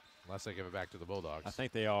 Unless they give it back to the Bulldogs. I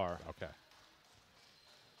think they are. Okay.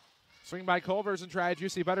 Swing by Culver's and try a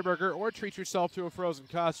juicy Butterburger, or treat yourself to a frozen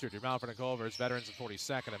custard. Your Mount Vernon Culver's, veterans in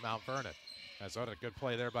 42nd at Mount Vernon. Has a good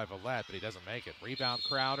play there by Villette, but he doesn't make it. Rebound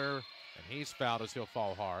Crowder, and he's fouled as he'll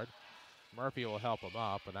fall hard. Murphy will help him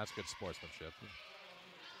up, and that's good sportsmanship.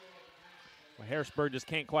 Well, Harrisburg just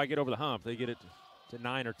can't quite get over the hump. They get it to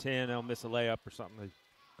 9 or 10, they'll miss a layup or something. And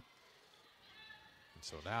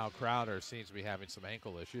so now Crowder seems to be having some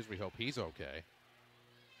ankle issues. We hope he's okay.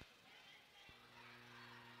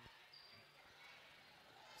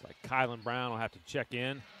 It's like Kylan Brown will have to check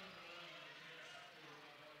in.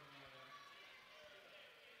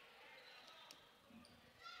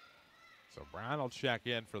 So Brown will check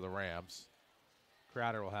in for the Rams.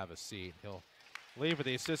 Crowder will have a seat. He'll leave with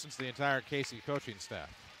the assistance of the entire Casey coaching staff.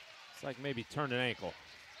 It's like maybe turned an ankle.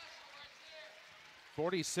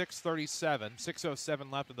 46-37,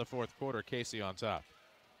 6:07 left in the fourth quarter. Casey on top.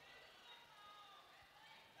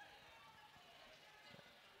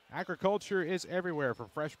 Agriculture is everywhere, from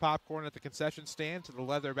fresh popcorn at the concession stand to the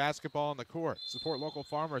leather basketball on the court. Support local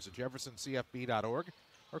farmers at jeffersoncfb.org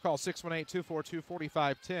or call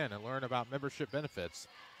 618-242-4510 and learn about membership benefits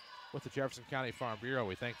with the Jefferson County Farm Bureau.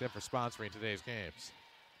 We thank them for sponsoring today's games.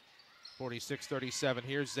 46-37,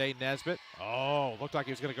 here's Zay Nesbitt. Oh, looked like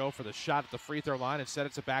he was going to go for the shot at the free throw line. Instead,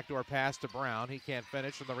 it's a backdoor pass to Brown. He can't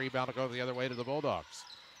finish, and the rebound will go the other way to the Bulldogs.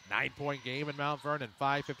 9-point game in Mount Vernon,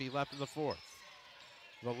 5:50 left in the fourth.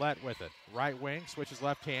 Villette with it. Right wing, switches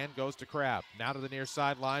left hand, goes to Crabb. Now to the near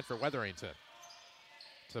sideline for Weatherington.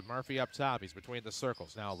 To Murphy up top. He's between the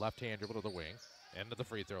circles. Now left hand dribble to the wing. End of the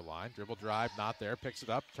free throw line. Dribble drive, not there. Picks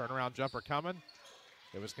it up. Turnaround jumper coming.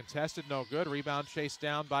 It was contested, no good. Rebound chased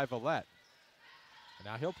down by Villette. And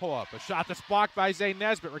now he'll pull up. A shot that's blocked by Zay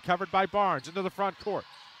Nesbitt. Recovered by Barnes into the front court.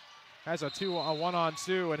 Has a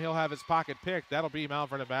 1-on-2, and he'll have his pocket picked. That'll be Mount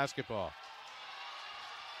Vernon basketball.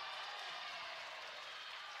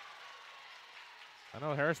 I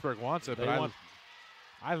know Harrisburg wants it, but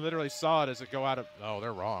I literally saw it as it go out of. Oh,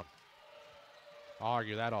 they're wrong. I'll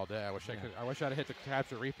argue that all day. I wish I could. I wish I'd have hit the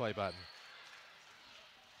capture replay button.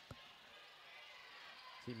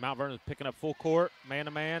 See, Mount Vernon is picking up full court, man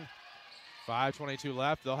to man. 5:22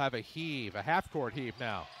 left. They'll have a heave, a half court heave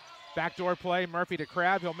now. Backdoor play. Murphy to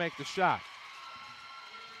Crabb. He'll make the shot.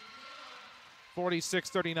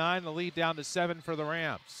 46-39. The lead down to 7 for the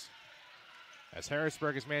Rams, as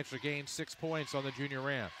Harrisburg has managed to gain 6 points on the junior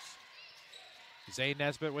Rams. Zay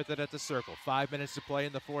Nesbitt with it at the circle. 5 minutes to play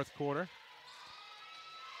in the fourth quarter.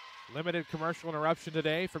 Limited commercial interruption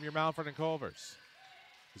today from your Mount Vernon Culvers.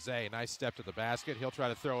 Zay, nice step to the basket. He'll try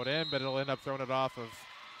to throw it in, but it'll end up throwing it off of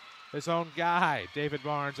his own guy, David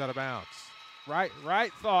Barnes, out of bounds. Right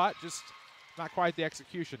thought, just not quite the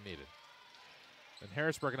execution needed. And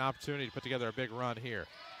Harrisburg an opportunity to put together a big run here.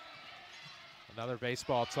 Another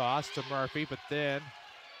baseball toss to Murphy, but then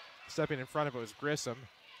stepping in front of it was Grissom.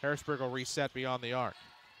 Harrisburg will reset beyond the arc.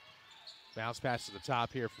 Bounce pass to the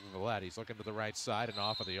top here from Villette. He's looking to the right side, and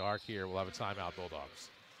off of the arc here. We'll have a timeout, Bulldogs.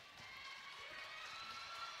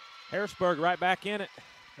 Harrisburg right back in it.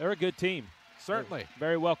 They're a good team. Certainly. They're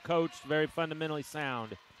very well coached, very fundamentally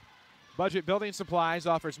sound. Budget Building Supplies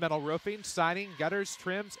offers metal roofing, siding, gutters,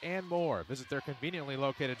 trims, and more. Visit their conveniently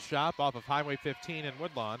located shop off of Highway 15 in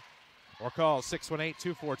Woodlawn, or call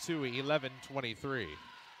 618-242-1123.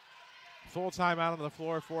 Full time out on the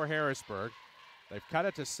floor for Harrisburg. They've cut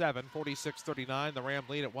it to 7, 46-39. The Ram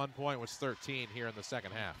lead at 1 point was 13 here in the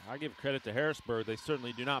second half. I give credit to Harrisburg. They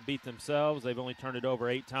certainly do not beat themselves. They've only turned it over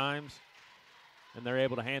 8 times, and they're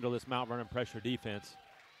able to handle this Mount Vernon pressure defense.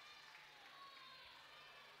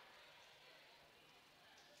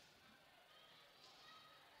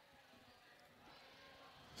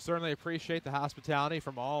 Certainly appreciate the hospitality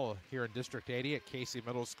from all here in District 80 at Casey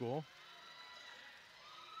Middle School.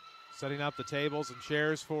 Setting up the tables and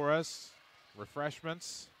chairs for us,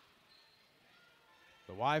 refreshments,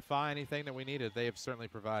 the Wi-Fi, anything that we needed, they have certainly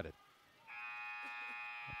provided.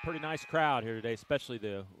 A pretty nice crowd here today, especially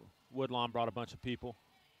the Woodlawn brought a bunch of people.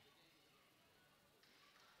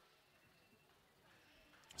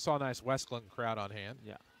 Saw a nice West Clinton crowd on hand.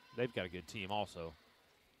 Yeah, they've got a good team also.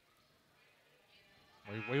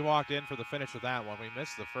 We walked in for the finish of that one. We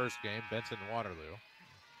missed the first game, Benton and Waterloo.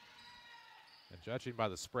 And judging by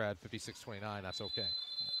the spread, 56-29, that's okay.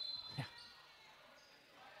 Yeah.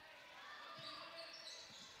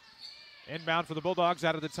 Inbound for the Bulldogs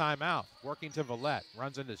out of the timeout. Working to Villette.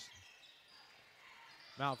 Runs into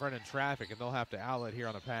Mount Vernon traffic, and they'll have to outlet here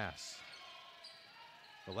on a pass.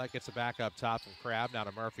 Villette gets it back up top from Crabb, now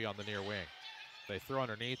to Murphy on the near wing. They throw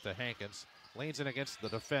underneath to Hankins. Leans in against the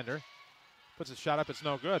defender. Puts a shot up, it's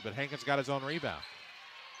no good, but Hankins got his own rebound.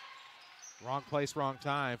 Wrong place, wrong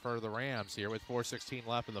time for the Rams here with 4:16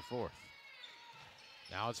 left in the fourth.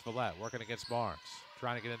 Now it's Villette working against Barnes.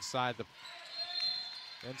 Trying to get inside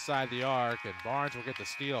the arc, and Barnes will get the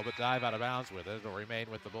steal, but dive out of bounds with it. It'll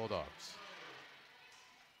remain with the Bulldogs.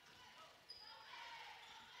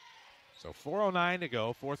 So 4:09 to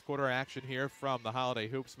go, fourth quarter action here from the Holiday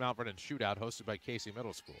Hoops Mount Vernon Shootout hosted by Casey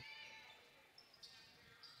Middle School.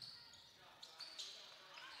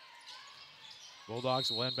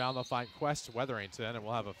 Bulldogs will inbound. They'll find Quest Weatherington, and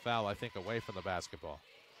we'll have a foul, I think, away from the basketball.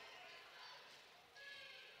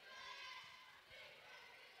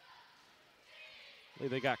 I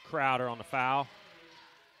believe they got Crowder on the foul.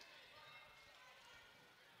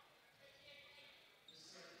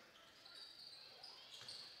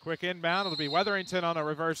 Quick inbound. It'll be Weatherington on a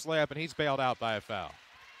reverse layup, and he's bailed out by a foul.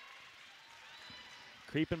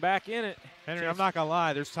 Creeping back in it. Henry, I'm not going to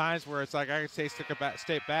lie. There's times where it's like I can say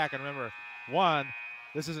step back and remember, one,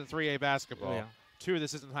 this isn't 3A basketball. Yeah. Two,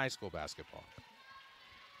 this isn't high school basketball.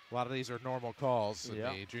 A lot of these are normal calls in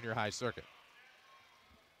the junior high circuit.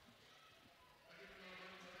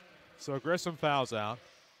 So Grissom fouls out.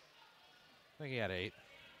 I think he had 8.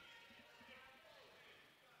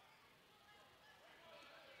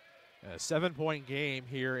 A 7-point game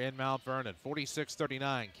here in Mount Vernon.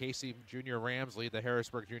 46-39. Casey Junior Rams lead the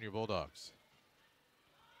Harrisburg Junior Bulldogs.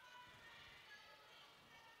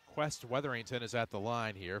 Quest Weatherington is at the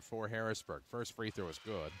line here for Harrisburg. First free throw is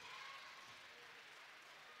good.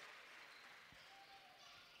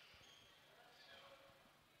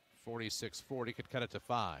 .46-40 could cut it to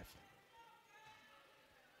 5.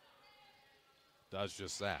 Does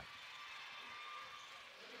just that.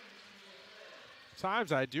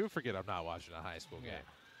 Times I do forget I'm not watching a high school game.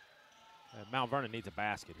 Mount Vernon needs a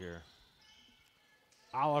basket here.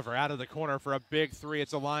 Oliver out of the corner for a big three.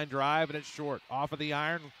 It's a line drive, and it's short. Off of the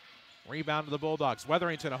iron. Rebound to the Bulldogs.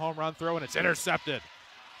 Weatherington, a home run throw, and it's intercepted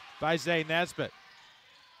by Zay Nesbitt.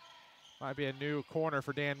 Might be a new corner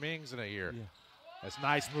for Dan Mings in a year. Yeah. That's a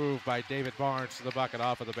nice move by David Barnes to the bucket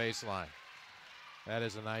off of the baseline. That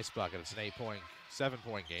is a nice bucket. It's an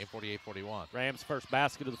 7-point game, 48-41. Rams' first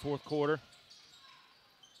basket of the fourth quarter.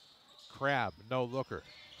 Crabb, no looker.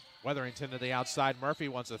 Weatherington to the outside. Murphy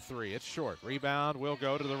wants a three. It's short. Rebound will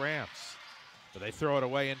go to the Rams. But they throw it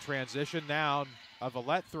away in transition. Now a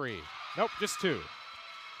Villette three. Nope, just 2.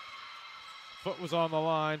 Foot was on the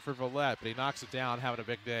line for Villette, but he knocks it down, having a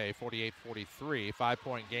big day. 48-43,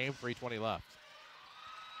 5-point game, 3:20 left.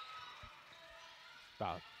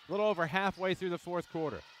 About a little over halfway through the fourth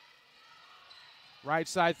quarter. Right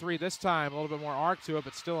side three this time, a little bit more arc to it,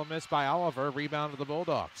 but still a miss by Oliver. Rebound to the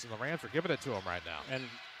Bulldogs, and the Rams are giving it to him right now. And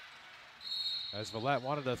as Villette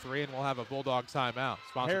wanted a three, and we'll have a Bulldog timeout,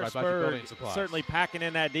 sponsored by Budget Building Supplies. Certainly packing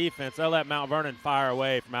in that defense. They'll let Mount Vernon fire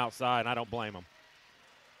away from outside, and I don't blame them.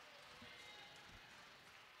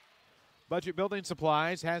 Budget Building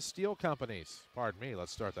Supplies has steel companies. Pardon me,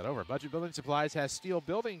 let's start that over. Budget Building Supplies has steel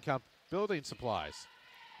building supplies.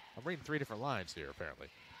 I'm reading 3 different lines here, apparently.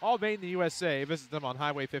 All made in the USA. Visit them on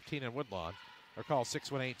Highway 15 in Woodlawn or call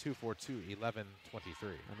 618-242-1123.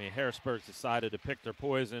 I mean, Harrisburg's decided to pick their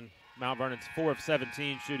poison. Mount Vernon's 4 of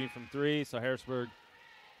 17 shooting from 3, so Harrisburg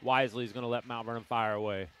wisely is going to let Mount Vernon fire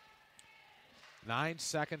away. 9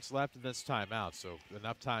 seconds left in this timeout, so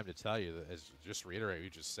enough time to tell you, that, as just reiterate what you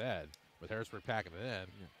just said, with Harrisburg packing it in,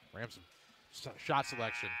 Rams shot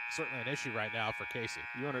selection, certainly an issue right now for Casey.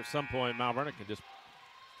 You wonder at some point Mount Vernon can just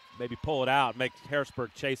maybe pull it out, make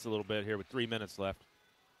Harrisburg chase a little bit here with 3 minutes left.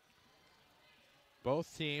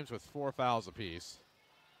 Both teams with 4 fouls apiece.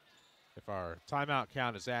 If our timeout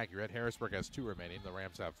count is accurate, Harrisburg has 2 remaining. The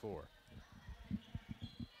Rams have 4.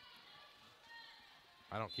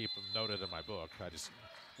 I don't keep them noted in my book. I just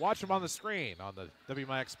watch them on the screen on the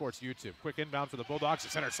WMIX Sports YouTube. Quick inbound for the Bulldogs.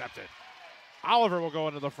 It's intercepted. Oliver will go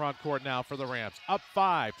into the front court now for the Rams. Up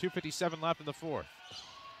 5, 2:57 left in the fourth.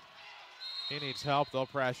 He needs help. They'll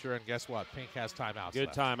pressure, and guess what? Pink has timeouts Good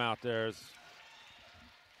left. timeout there. As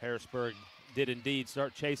Harrisburg did indeed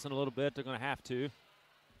start chasing a little bit. They're going to have to.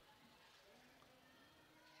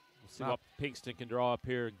 We'll see what Pinkston can draw up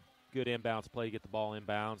here. Good inbounds play, get the ball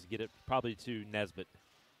inbounds, get it probably to Nesbitt.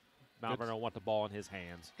 Mount Vernon will want the ball in his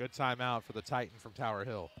hands. Good timeout for the Titan from Tower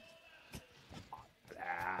Hill.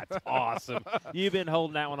 That's awesome. You've been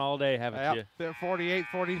holding that one all day, haven't you? They're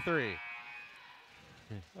 48-43.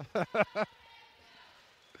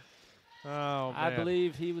 Oh, man. I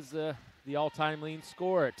believe he was the all-time leading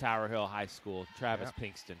scorer at Tower Hill High School, Travis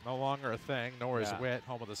Pinkston. No longer a thing, nor is Witt,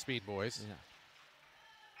 home of the Speed Boys. Yeah.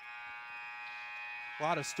 A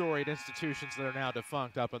lot of storied institutions that are now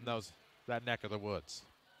defunct up in that neck of the woods.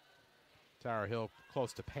 Tower Hill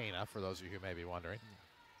close to Pana, for those of you who may be wondering.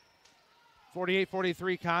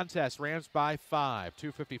 48-43 contest. Rams by 5.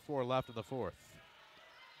 2:54 left in the fourth.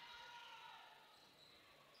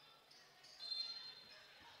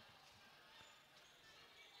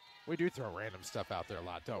 We do throw random stuff out there a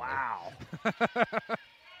lot, don't we? Wow. The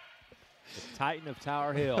Titan of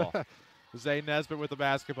Tower Hill. Zay Nesbitt with the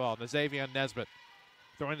basketball. Nazavian Nesbitt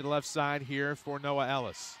throwing to the left side here for Noah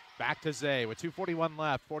Ellis. Back to Zay with 2:41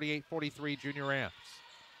 left. 48-43 Junior Rams.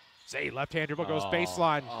 Zay left-hand dribble goes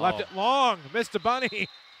baseline. Left it long. Missed a bunny.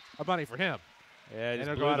 A bunny for him. Yeah, just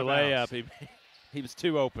and blew the layup. He was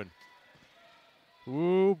too open.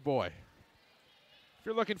 Ooh, boy. If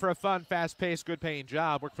you're looking for a fun, fast-paced, good-paying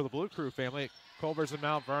job, work for the Blue Crew family at Culver's and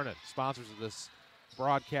Mount Vernon, sponsors of this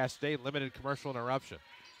broadcast today. Limited commercial interruption.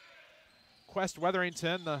 Quest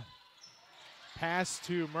Weatherington, the pass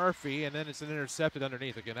to Murphy, and then it's an intercepted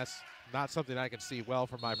underneath. Again, that's not something I can see well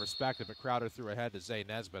from my perspective, but Crowder threw ahead to Zay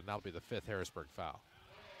Nesbitt, and that'll be the 5th Harrisburg foul.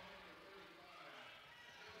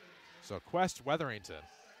 So Quest Weatherington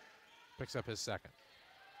picks up his second.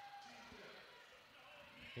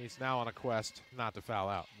 He's now on a quest not to foul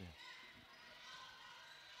out.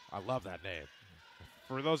 I love that name.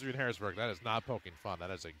 For those of you in Harrisburg, that is not poking fun.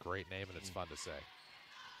 That is a great name, and it's fun to say.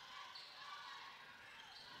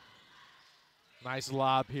 Nice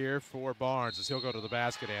lob here for Barnes as he'll go to the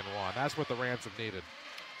basket and one. That's what the Rams have needed.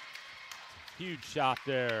 Huge shot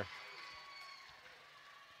there.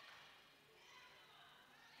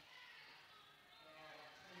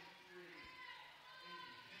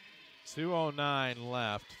 .209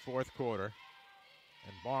 left, fourth quarter.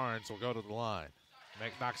 And Barnes will go to the line.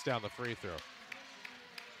 Knocks down the free throw.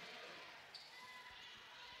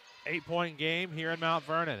 8-point game here in Mount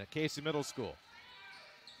Vernon at Casey Middle School.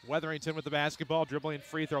 Weatherington with the basketball, dribbling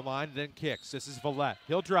free throw line, then kicks. This is Villette.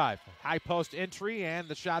 He'll drive. High post entry, and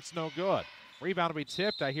the shot's no good. Rebound will be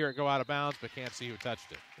tipped. I hear it go out of bounds, but can't see who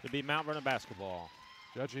touched it. It'll be Mount Vernon basketball.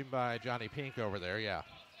 Judging by Johnny Pink over there, yeah.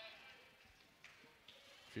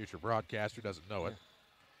 Future broadcaster doesn't know it.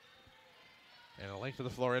 And a link to the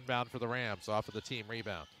floor inbound for the Rams off of the team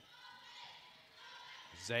rebound.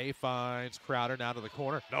 Zay finds Crowder now to the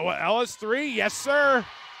corner. Noah Ellis, 3. Yes, sir.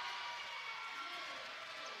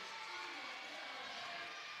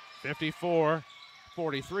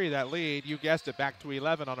 54-43, that lead. You guessed it, back to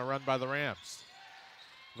 11 on a run by the Rams.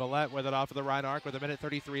 Villette with it off of the right arc with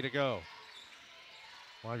 1:33 to go.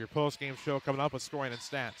 We'll have your post-game show coming up with scoring and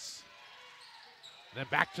stats. And then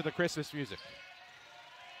back to the Christmas music.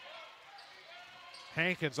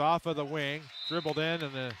 Hankins off of the wing, dribbled in,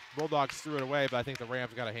 and the Bulldogs threw it away, but I think the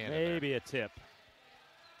Rams got a hand in there. Maybe a tip.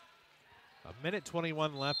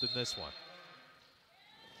 1:21 left in this one.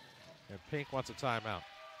 And Pink wants a timeout.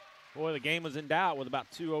 Boy, the game was in doubt with about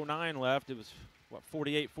 2:09 left. It was,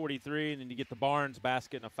 48-43, and then you get the Barnes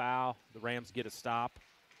basket and a foul. The Rams get a stop.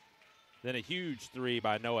 Then a huge three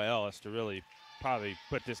by Noah Ellis to really probably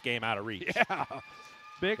put this game out of reach. Yeah,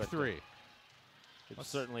 big three.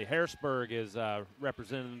 Certainly, Harrisburg is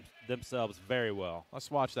representing themselves very well. Let's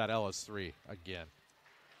watch that Ellis 3 again.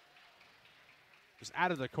 Just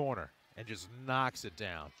out of the corner and just knocks it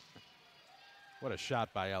down. What a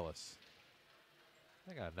shot by Ellis.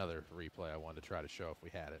 I got another replay I wanted to try to show if we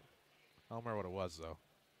had it. I don't remember what it was, though.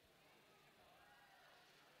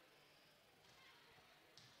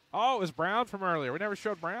 Oh, it was Brown from earlier. We never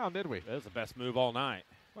showed Brown, did we? That was the best move all night.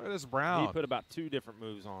 Look at this Brown. He put about 2 different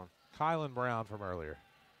moves on. Kylan Brown from earlier.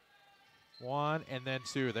 1 and then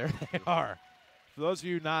 2. There they are. For those of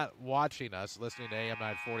you not watching us, listening to AM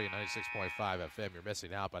 940 and 96.5 FM, you're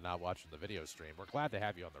missing out by not watching the video stream. We're glad to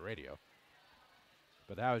have you on the radio.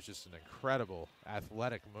 But that was just an incredible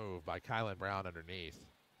athletic move by Kylan Brown underneath.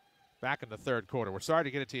 Back in the third quarter. We're sorry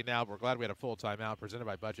to get it to you now, but we're glad we had a full timeout presented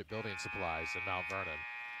by Budget Building Supplies in Mount Vernon.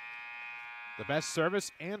 The best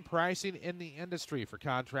service and pricing in the industry for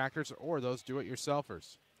contractors or those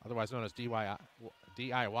do-it-yourselfers, otherwise known as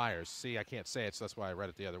DIYers. See, I can't say it, so that's why I read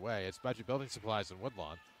it the other way. It's Budget Building Supplies in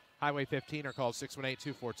Woodlawn. Highway 15 or call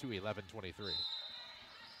 618-242-1123.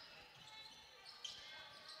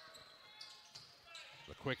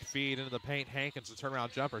 The quick feed into the paint. Hankins, the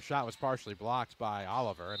turnaround jumper shot was partially blocked by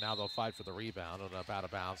Oliver, and now they'll fight for the rebound. And up out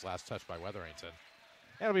of bounds, last touch by Wetherington.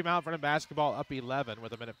 It'll be Mount Vernon basketball up 11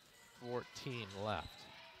 with 1:14 left.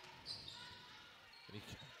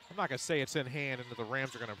 I'm not going to say it's in hand, and the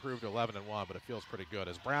Rams are going to improve to 11-1, but it feels pretty good.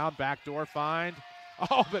 As Brown, backdoor find.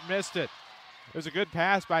 Oh, but missed it. It was a good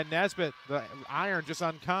pass by Nesbitt. The iron just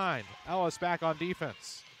unkind. Ellis back on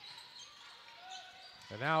defense.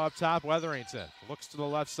 And now up top, Wetherington. Looks to the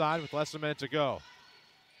left side with less than a minute to go.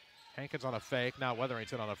 Hankins on a fake. Now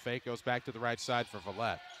Wetherington on a fake. Goes back to the right side for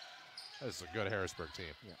Villette. This is a good Harrisburg team.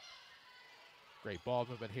 Yeah. Great ball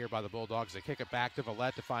movement here by the Bulldogs. They kick it back to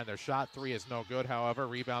Villette to find their shot. Three is no good, however.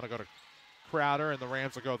 Rebound will go to Crowder, and the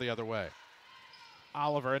Rams will go the other way.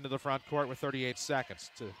 Oliver into the front court with 38 seconds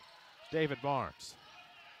to David Barnes.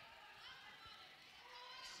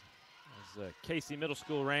 As Casey Middle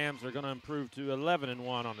School Rams are going to improve to 11-1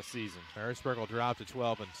 on the season. Harrisburg will drop to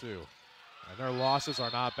 12-2. And their losses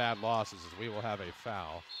are not bad losses, as we will have a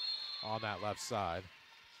foul on that left side.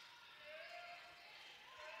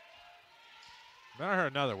 Then I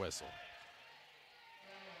heard another whistle.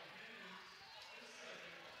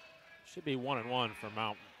 Should be 1-1 for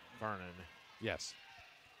Mount Vernon. Yes.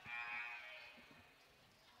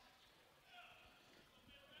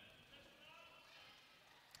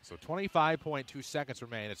 So 25.2 seconds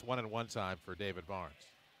remain. It's 1-1 time for David Barnes.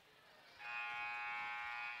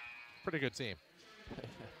 Pretty good team.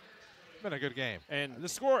 Been a good game. And the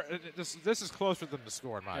score, this is closer than the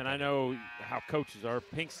score in my opinion. I know how coaches are.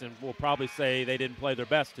 Pinkston will probably say they didn't play their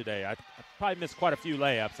best today. I probably missed quite a few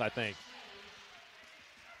layups, I think.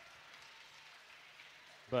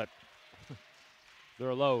 But they're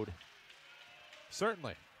a load.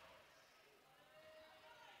 Certainly.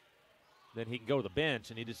 Then he can go to the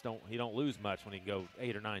bench, and he don't lose much when he can go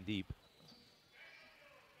 8 or 9 deep.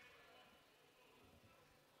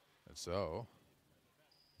 And so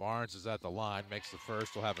Barnes is at the line, makes the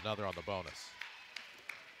first, will have another on the bonus.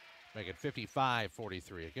 Make it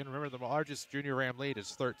 55-43. Again, remember the largest junior Ram lead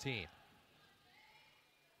is 13.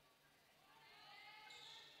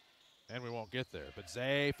 And we won't get there. But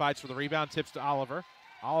Zay fights for the rebound, tips to Oliver.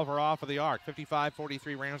 Oliver off of the arc.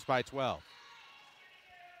 55-43, Rams by 12.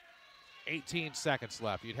 18 seconds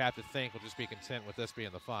left. You'd have to think we'll just be content with this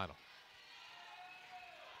being the final.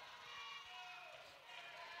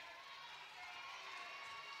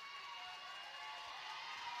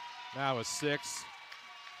 Now it's 6,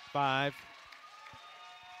 5.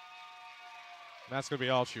 That's going to be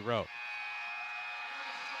all she wrote.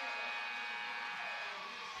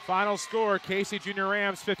 Final score, Casey Junior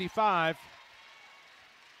Rams 55.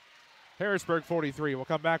 Harrisburg 43. We'll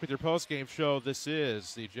come back with your post-game show. This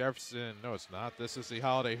is the Jefferson. No, it's not. This is the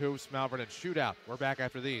Holiday Hoops Mount Vernon Shootout. We're back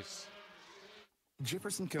after these.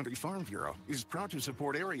 Jefferson County Farm Bureau is proud to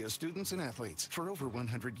support area students and athletes. For over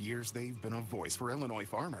 100 years, they've been a voice for Illinois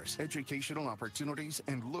farmers, educational opportunities,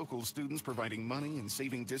 and local students, providing money and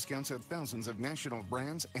saving discounts at thousands of national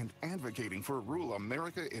brands and advocating for rural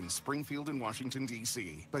America in Springfield and Washington,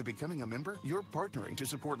 D.C. By becoming a member, you're partnering to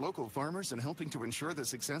support local farmers and helping to ensure the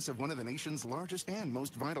success of one of the nation's largest and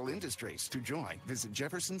most vital industries. To join, visit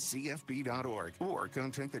jeffersoncfb.org or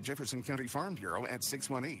contact the Jefferson County Farm Bureau at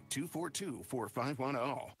 618-242-4510.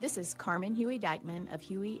 This is Carmen Huey Dykeman of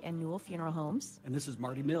Huey and Newell Funeral Homes. And this is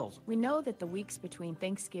Marty Mills. We know that the weeks between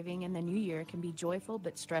Thanksgiving and the New Year can be joyful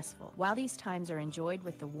but stressful. While these times are enjoyed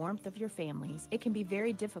with the warmth of your families, it can be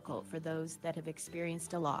very difficult for those that have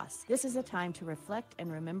experienced a loss. This is a time to reflect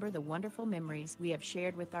and remember the wonderful memories we have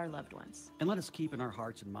shared with our loved ones. And let us keep in our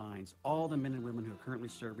hearts and minds all the men and women who are currently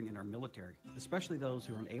serving in our military, especially those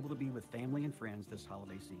who are unable to be with family and friends this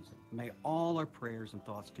holiday season. May all our prayers and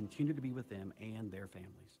thoughts continue to be with them and their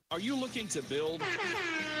families. Are you looking to build?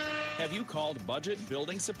 Have you called Budget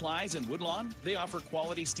Building Supplies in Woodlawn? They offer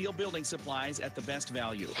quality steel building supplies at the best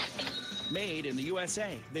value. Made in the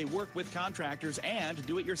USA, they work with contractors and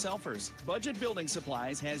do-it-yourselfers. Budget Building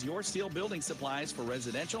Supplies has your steel building supplies for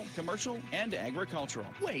residential, commercial, and agricultural.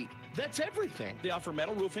 Wait, that's everything. They offer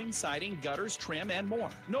metal roofing, siding, gutters, trim, and more.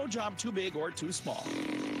 No job too big or too small.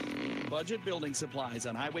 Budget Building Supplies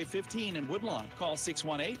on Highway 15 in Woodlawn. Call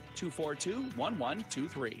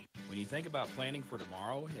 618-242-1123. When you think about planning for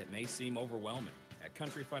tomorrow, it may seem overwhelming. At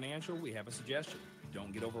Country Financial, we have a suggestion.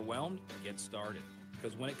 Don't get overwhelmed, get started.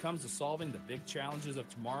 Because when it comes to solving the big challenges of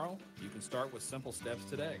tomorrow, you can start with simple steps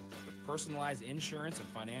today. With personalized insurance and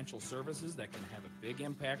financial services that can have a big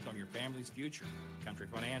impact on your family's future. Country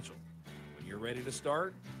Financial. When you're ready to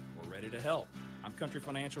start, we're ready to help. I'm Country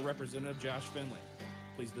Financial Representative Josh Finley.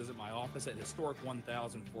 Please visit my office at historic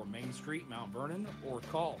 1004 Main Street, Mount Vernon, or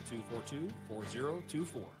call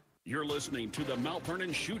 242-4024. You're listening to the Mount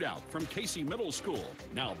Vernon Shootout from Casey Middle School.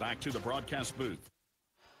 Now back to the broadcast booth.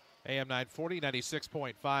 AM 940,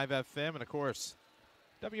 96.5 FM, and of course,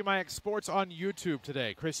 WMIX Sports on YouTube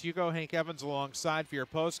today. Chris Hugo, Hank Evans alongside for your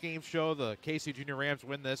post-game show. The Casey Junior Rams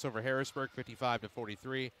win this over Harrisburg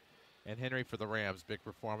 55-43. And Henry for the Rams, big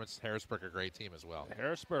performance. Harrisburg, a great team as well.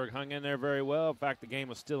 Harrisburg hung in there very well. In fact, the game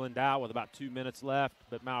was still in doubt with about 2 minutes left,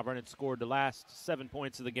 but Mount Vernon scored the last 7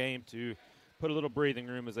 points of the game to put a little breathing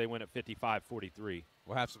room as they win at 55-43.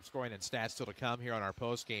 We'll have some scoring and stats still to come here on our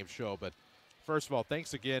post-game show, but first of all,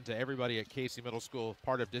 thanks again to everybody at Casey Middle School,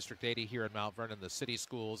 part of District 80 here in Mount Vernon, the city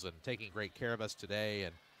schools, and taking great care of us today,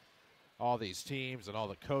 and all these teams and all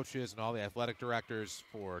the coaches and all the athletic directors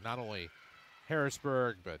for not only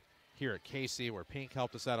Harrisburg, but here at Casey, where Pink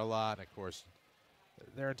helped us out a lot, and of course,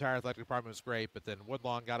 their entire athletic department was great, but then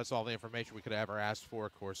Woodlawn got us all the information we could have ever asked for.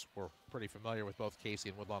 Of course, we're pretty familiar with both Casey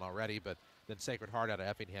and Woodlawn already, but then Sacred Heart out of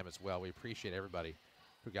Effingham as well. We appreciate everybody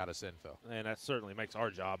who got us info. And that certainly makes our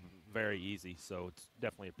job very easy, so it's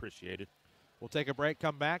definitely appreciated. We'll take a break,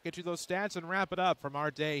 come back, get you those stats, and wrap it up from our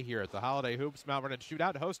day here at the Holiday Hoops Mount Vernon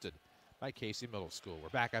Shootout, hosted by Casey Middle School. We're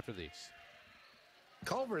back after these.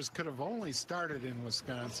 Culver's could have only started in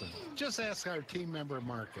Wisconsin. Just ask our team member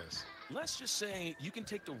Marcus. Let's just say you can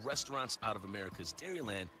take the restaurants out of America's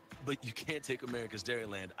Dairyland, but you can't take America's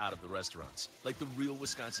Dairyland out of the restaurants. Like the real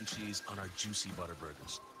Wisconsin cheese on our juicy butter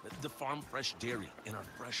burgers, the farm fresh dairy in our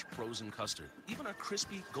fresh frozen custard, even our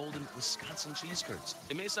crispy golden Wisconsin cheese curds.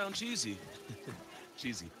 It may sound cheesy,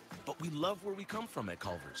 but we love where we come from at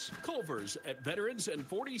Culver's. Culver's at Veterans and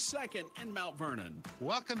 42nd in Mount Vernon.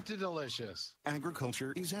 Welcome to Delicious.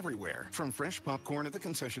 Agriculture is everywhere, from fresh popcorn at the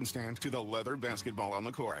concession stand to the leather basketball on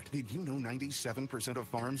the court. Did you know 97% of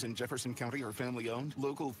farms in Jefferson County are family-owned?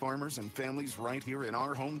 Local farmers and families right here in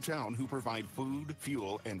our hometown who provide food,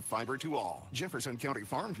 fuel, and fiber to all. Jefferson County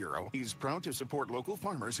Farm Bureau is proud to support local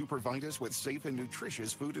farmers who provide us with safe and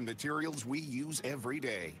nutritious food and materials we use every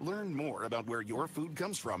day. Learn more about where your food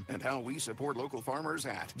comes from and how we support local farmers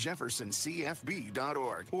at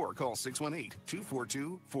jeffersoncfb.org or call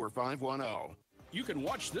 618-242-4510. You can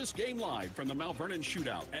watch this game live from the Mount Vernon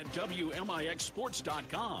Shootout at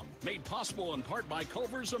WMIXsports.com. Made possible in part by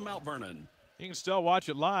Culver's of Mount Vernon. You can still watch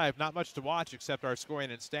it live. Not much to watch except our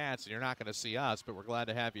scoring and stats, and you're not going to see us, but we're glad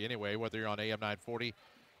to have you anyway, whether you're on AM 940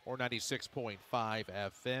 or 96.5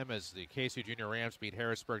 FM, as the Casey Junior Rams beat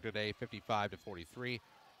Harrisburg today 55-43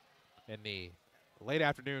 in the late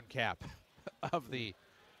afternoon cap of the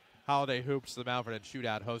Holiday Hoops, the Mount Vernon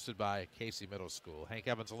Shootout, hosted by Casey Middle School. Hank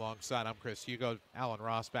Evans alongside. I'm Chris Hugo. Alan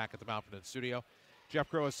Ross back at the Mount Vernon studio. Jeff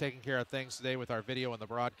Crow is taking care of things today with our video in the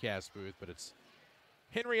broadcast booth, but it's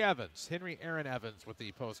Henry Aaron Evans with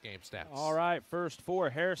the post-game stats. All right, first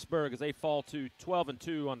for Harrisburg as they fall to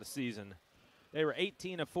 12-2 on the season. They were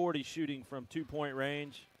 18 of 40 shooting from two-point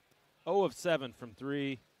range, 0 of 7 from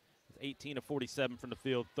three, 18 of 47 from the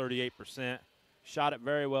field, 38%. Shot it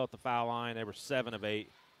very well at the foul line. They were 7 of 8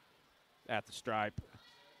 at the stripe.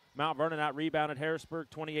 Mount Vernon out-rebounded Harrisburg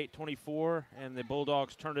 28-24, and the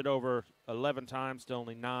Bulldogs turned it over 11 times to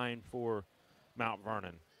only 9 for Mount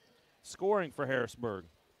Vernon. Scoring for Harrisburg,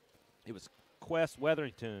 it was Quest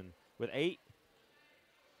Weatherington with 8,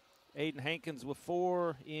 Aiden Hankins with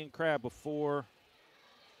 4, Ian Crabb with 4,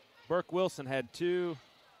 Burke Wilson had 2,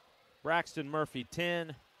 Braxton Murphy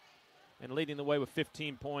 10, and leading the way with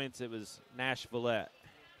 15 points, it was Nash Villette.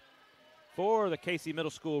 For the Casey Middle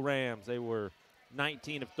School Rams, they were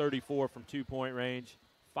 19 of 34 from two-point range,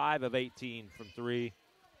 5 of 18 from 3,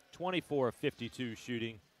 24 of 52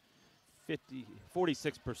 shooting,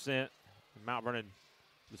 46%. Mount Vernon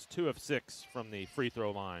was 2 of 6 from the free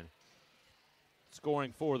throw line.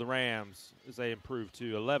 Scoring for the Rams as they improved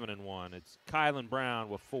to 11-1. It's Kylan Brown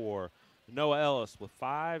with 4, Noah Ellis with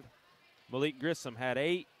 5, Malik Grissom had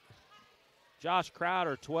 8, Josh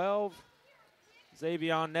Crowder 12,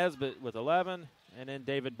 Xavion Nesbitt with 11, and then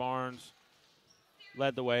David Barnes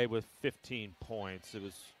led the way with 15 points. It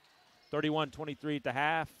was 31-23 at the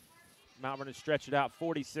half. Mount Vernon stretched it out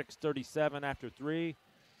 46-37 after 3. It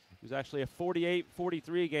was actually a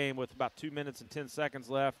 48-43 game with about 2 minutes and 10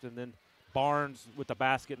 seconds left, and then Barnes with the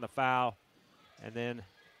basket and the foul. And then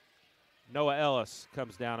Noah Ellis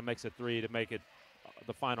comes down and makes a 3 to make it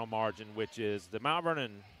the final margin, which is the Mount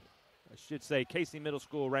Vernon, I should say, Casey Middle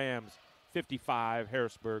School Rams 55,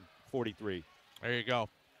 Harrisburg 43. There you go.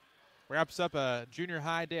 Wraps up a junior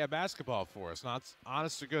high day of basketball for us. Not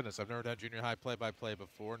honest to goodness, I've never done junior high play-by-play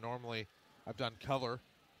before. Normally, I've done color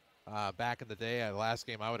back in the day. The last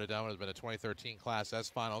game I would have done would have been a 2013 Class S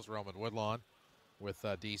Finals, Roman Woodlawn. with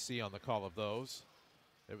DC on the call of those.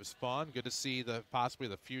 It was fun. Good to see possibly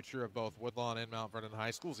the future of both Woodlawn and Mount Vernon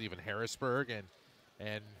high schools, even Harrisburg,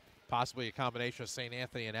 and possibly a combination of St.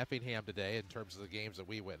 Anthony and Effingham today in terms of the games that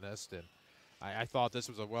we witnessed. And I thought this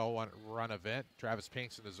was a well-run event. Travis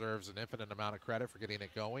Pinkston deserves an infinite amount of credit for getting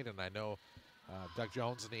it going, and I know Doug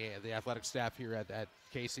Jones and the athletic staff here at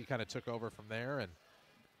Casey kind of took over from there.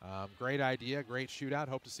 And great idea, great shootout.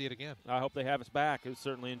 Hope to see it again. I hope they have us back. It was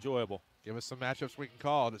certainly enjoyable. Give us some matchups we can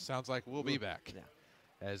call. It sounds like we'll be back. Yeah.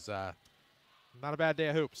 As not a bad day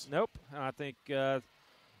of hoops. Nope. I think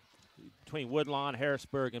between Woodlawn,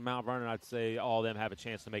 Harrisburg, and Mount Vernon, I'd say all of them have a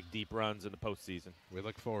chance to make deep runs in the postseason. We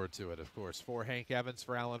look forward to it, of course. For Hank Evans,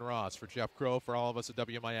 for Alan Ross, for Jeff Crow, for all of us at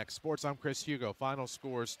WMIX Sports, I'm Chris Hugo. Final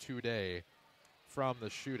scores today from the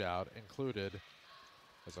shootout included,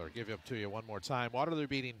 as I'll give them to you one more time, Waterloo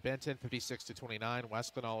beating Benton 56-29,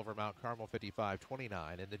 Westland all over Mount Carmel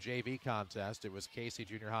 55-29. In the JV contest, it was Casey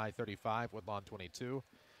Junior High 35, Woodlawn 22.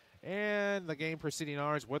 And the game preceding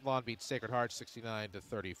ours, Woodlawn beat Sacred Heart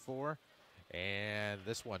 69-34. And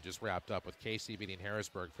this one just wrapped up with Casey beating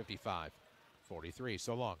Harrisburg 55-43.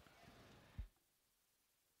 So long.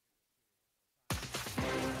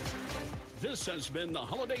 This has been the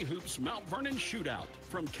Holiday Hoops Mount Vernon Shootout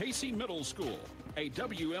from Casey Middle School, a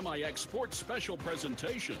WMIX Sports Special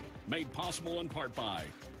presentation made possible in part by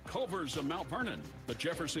Culver's of Mount Vernon, the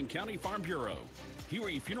Jefferson County Farm Bureau,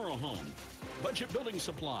 Huey Funeral Home, Budget Building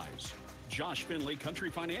Supplies, Josh Finley Country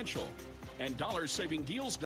Financial, and Dollar Saving Deals.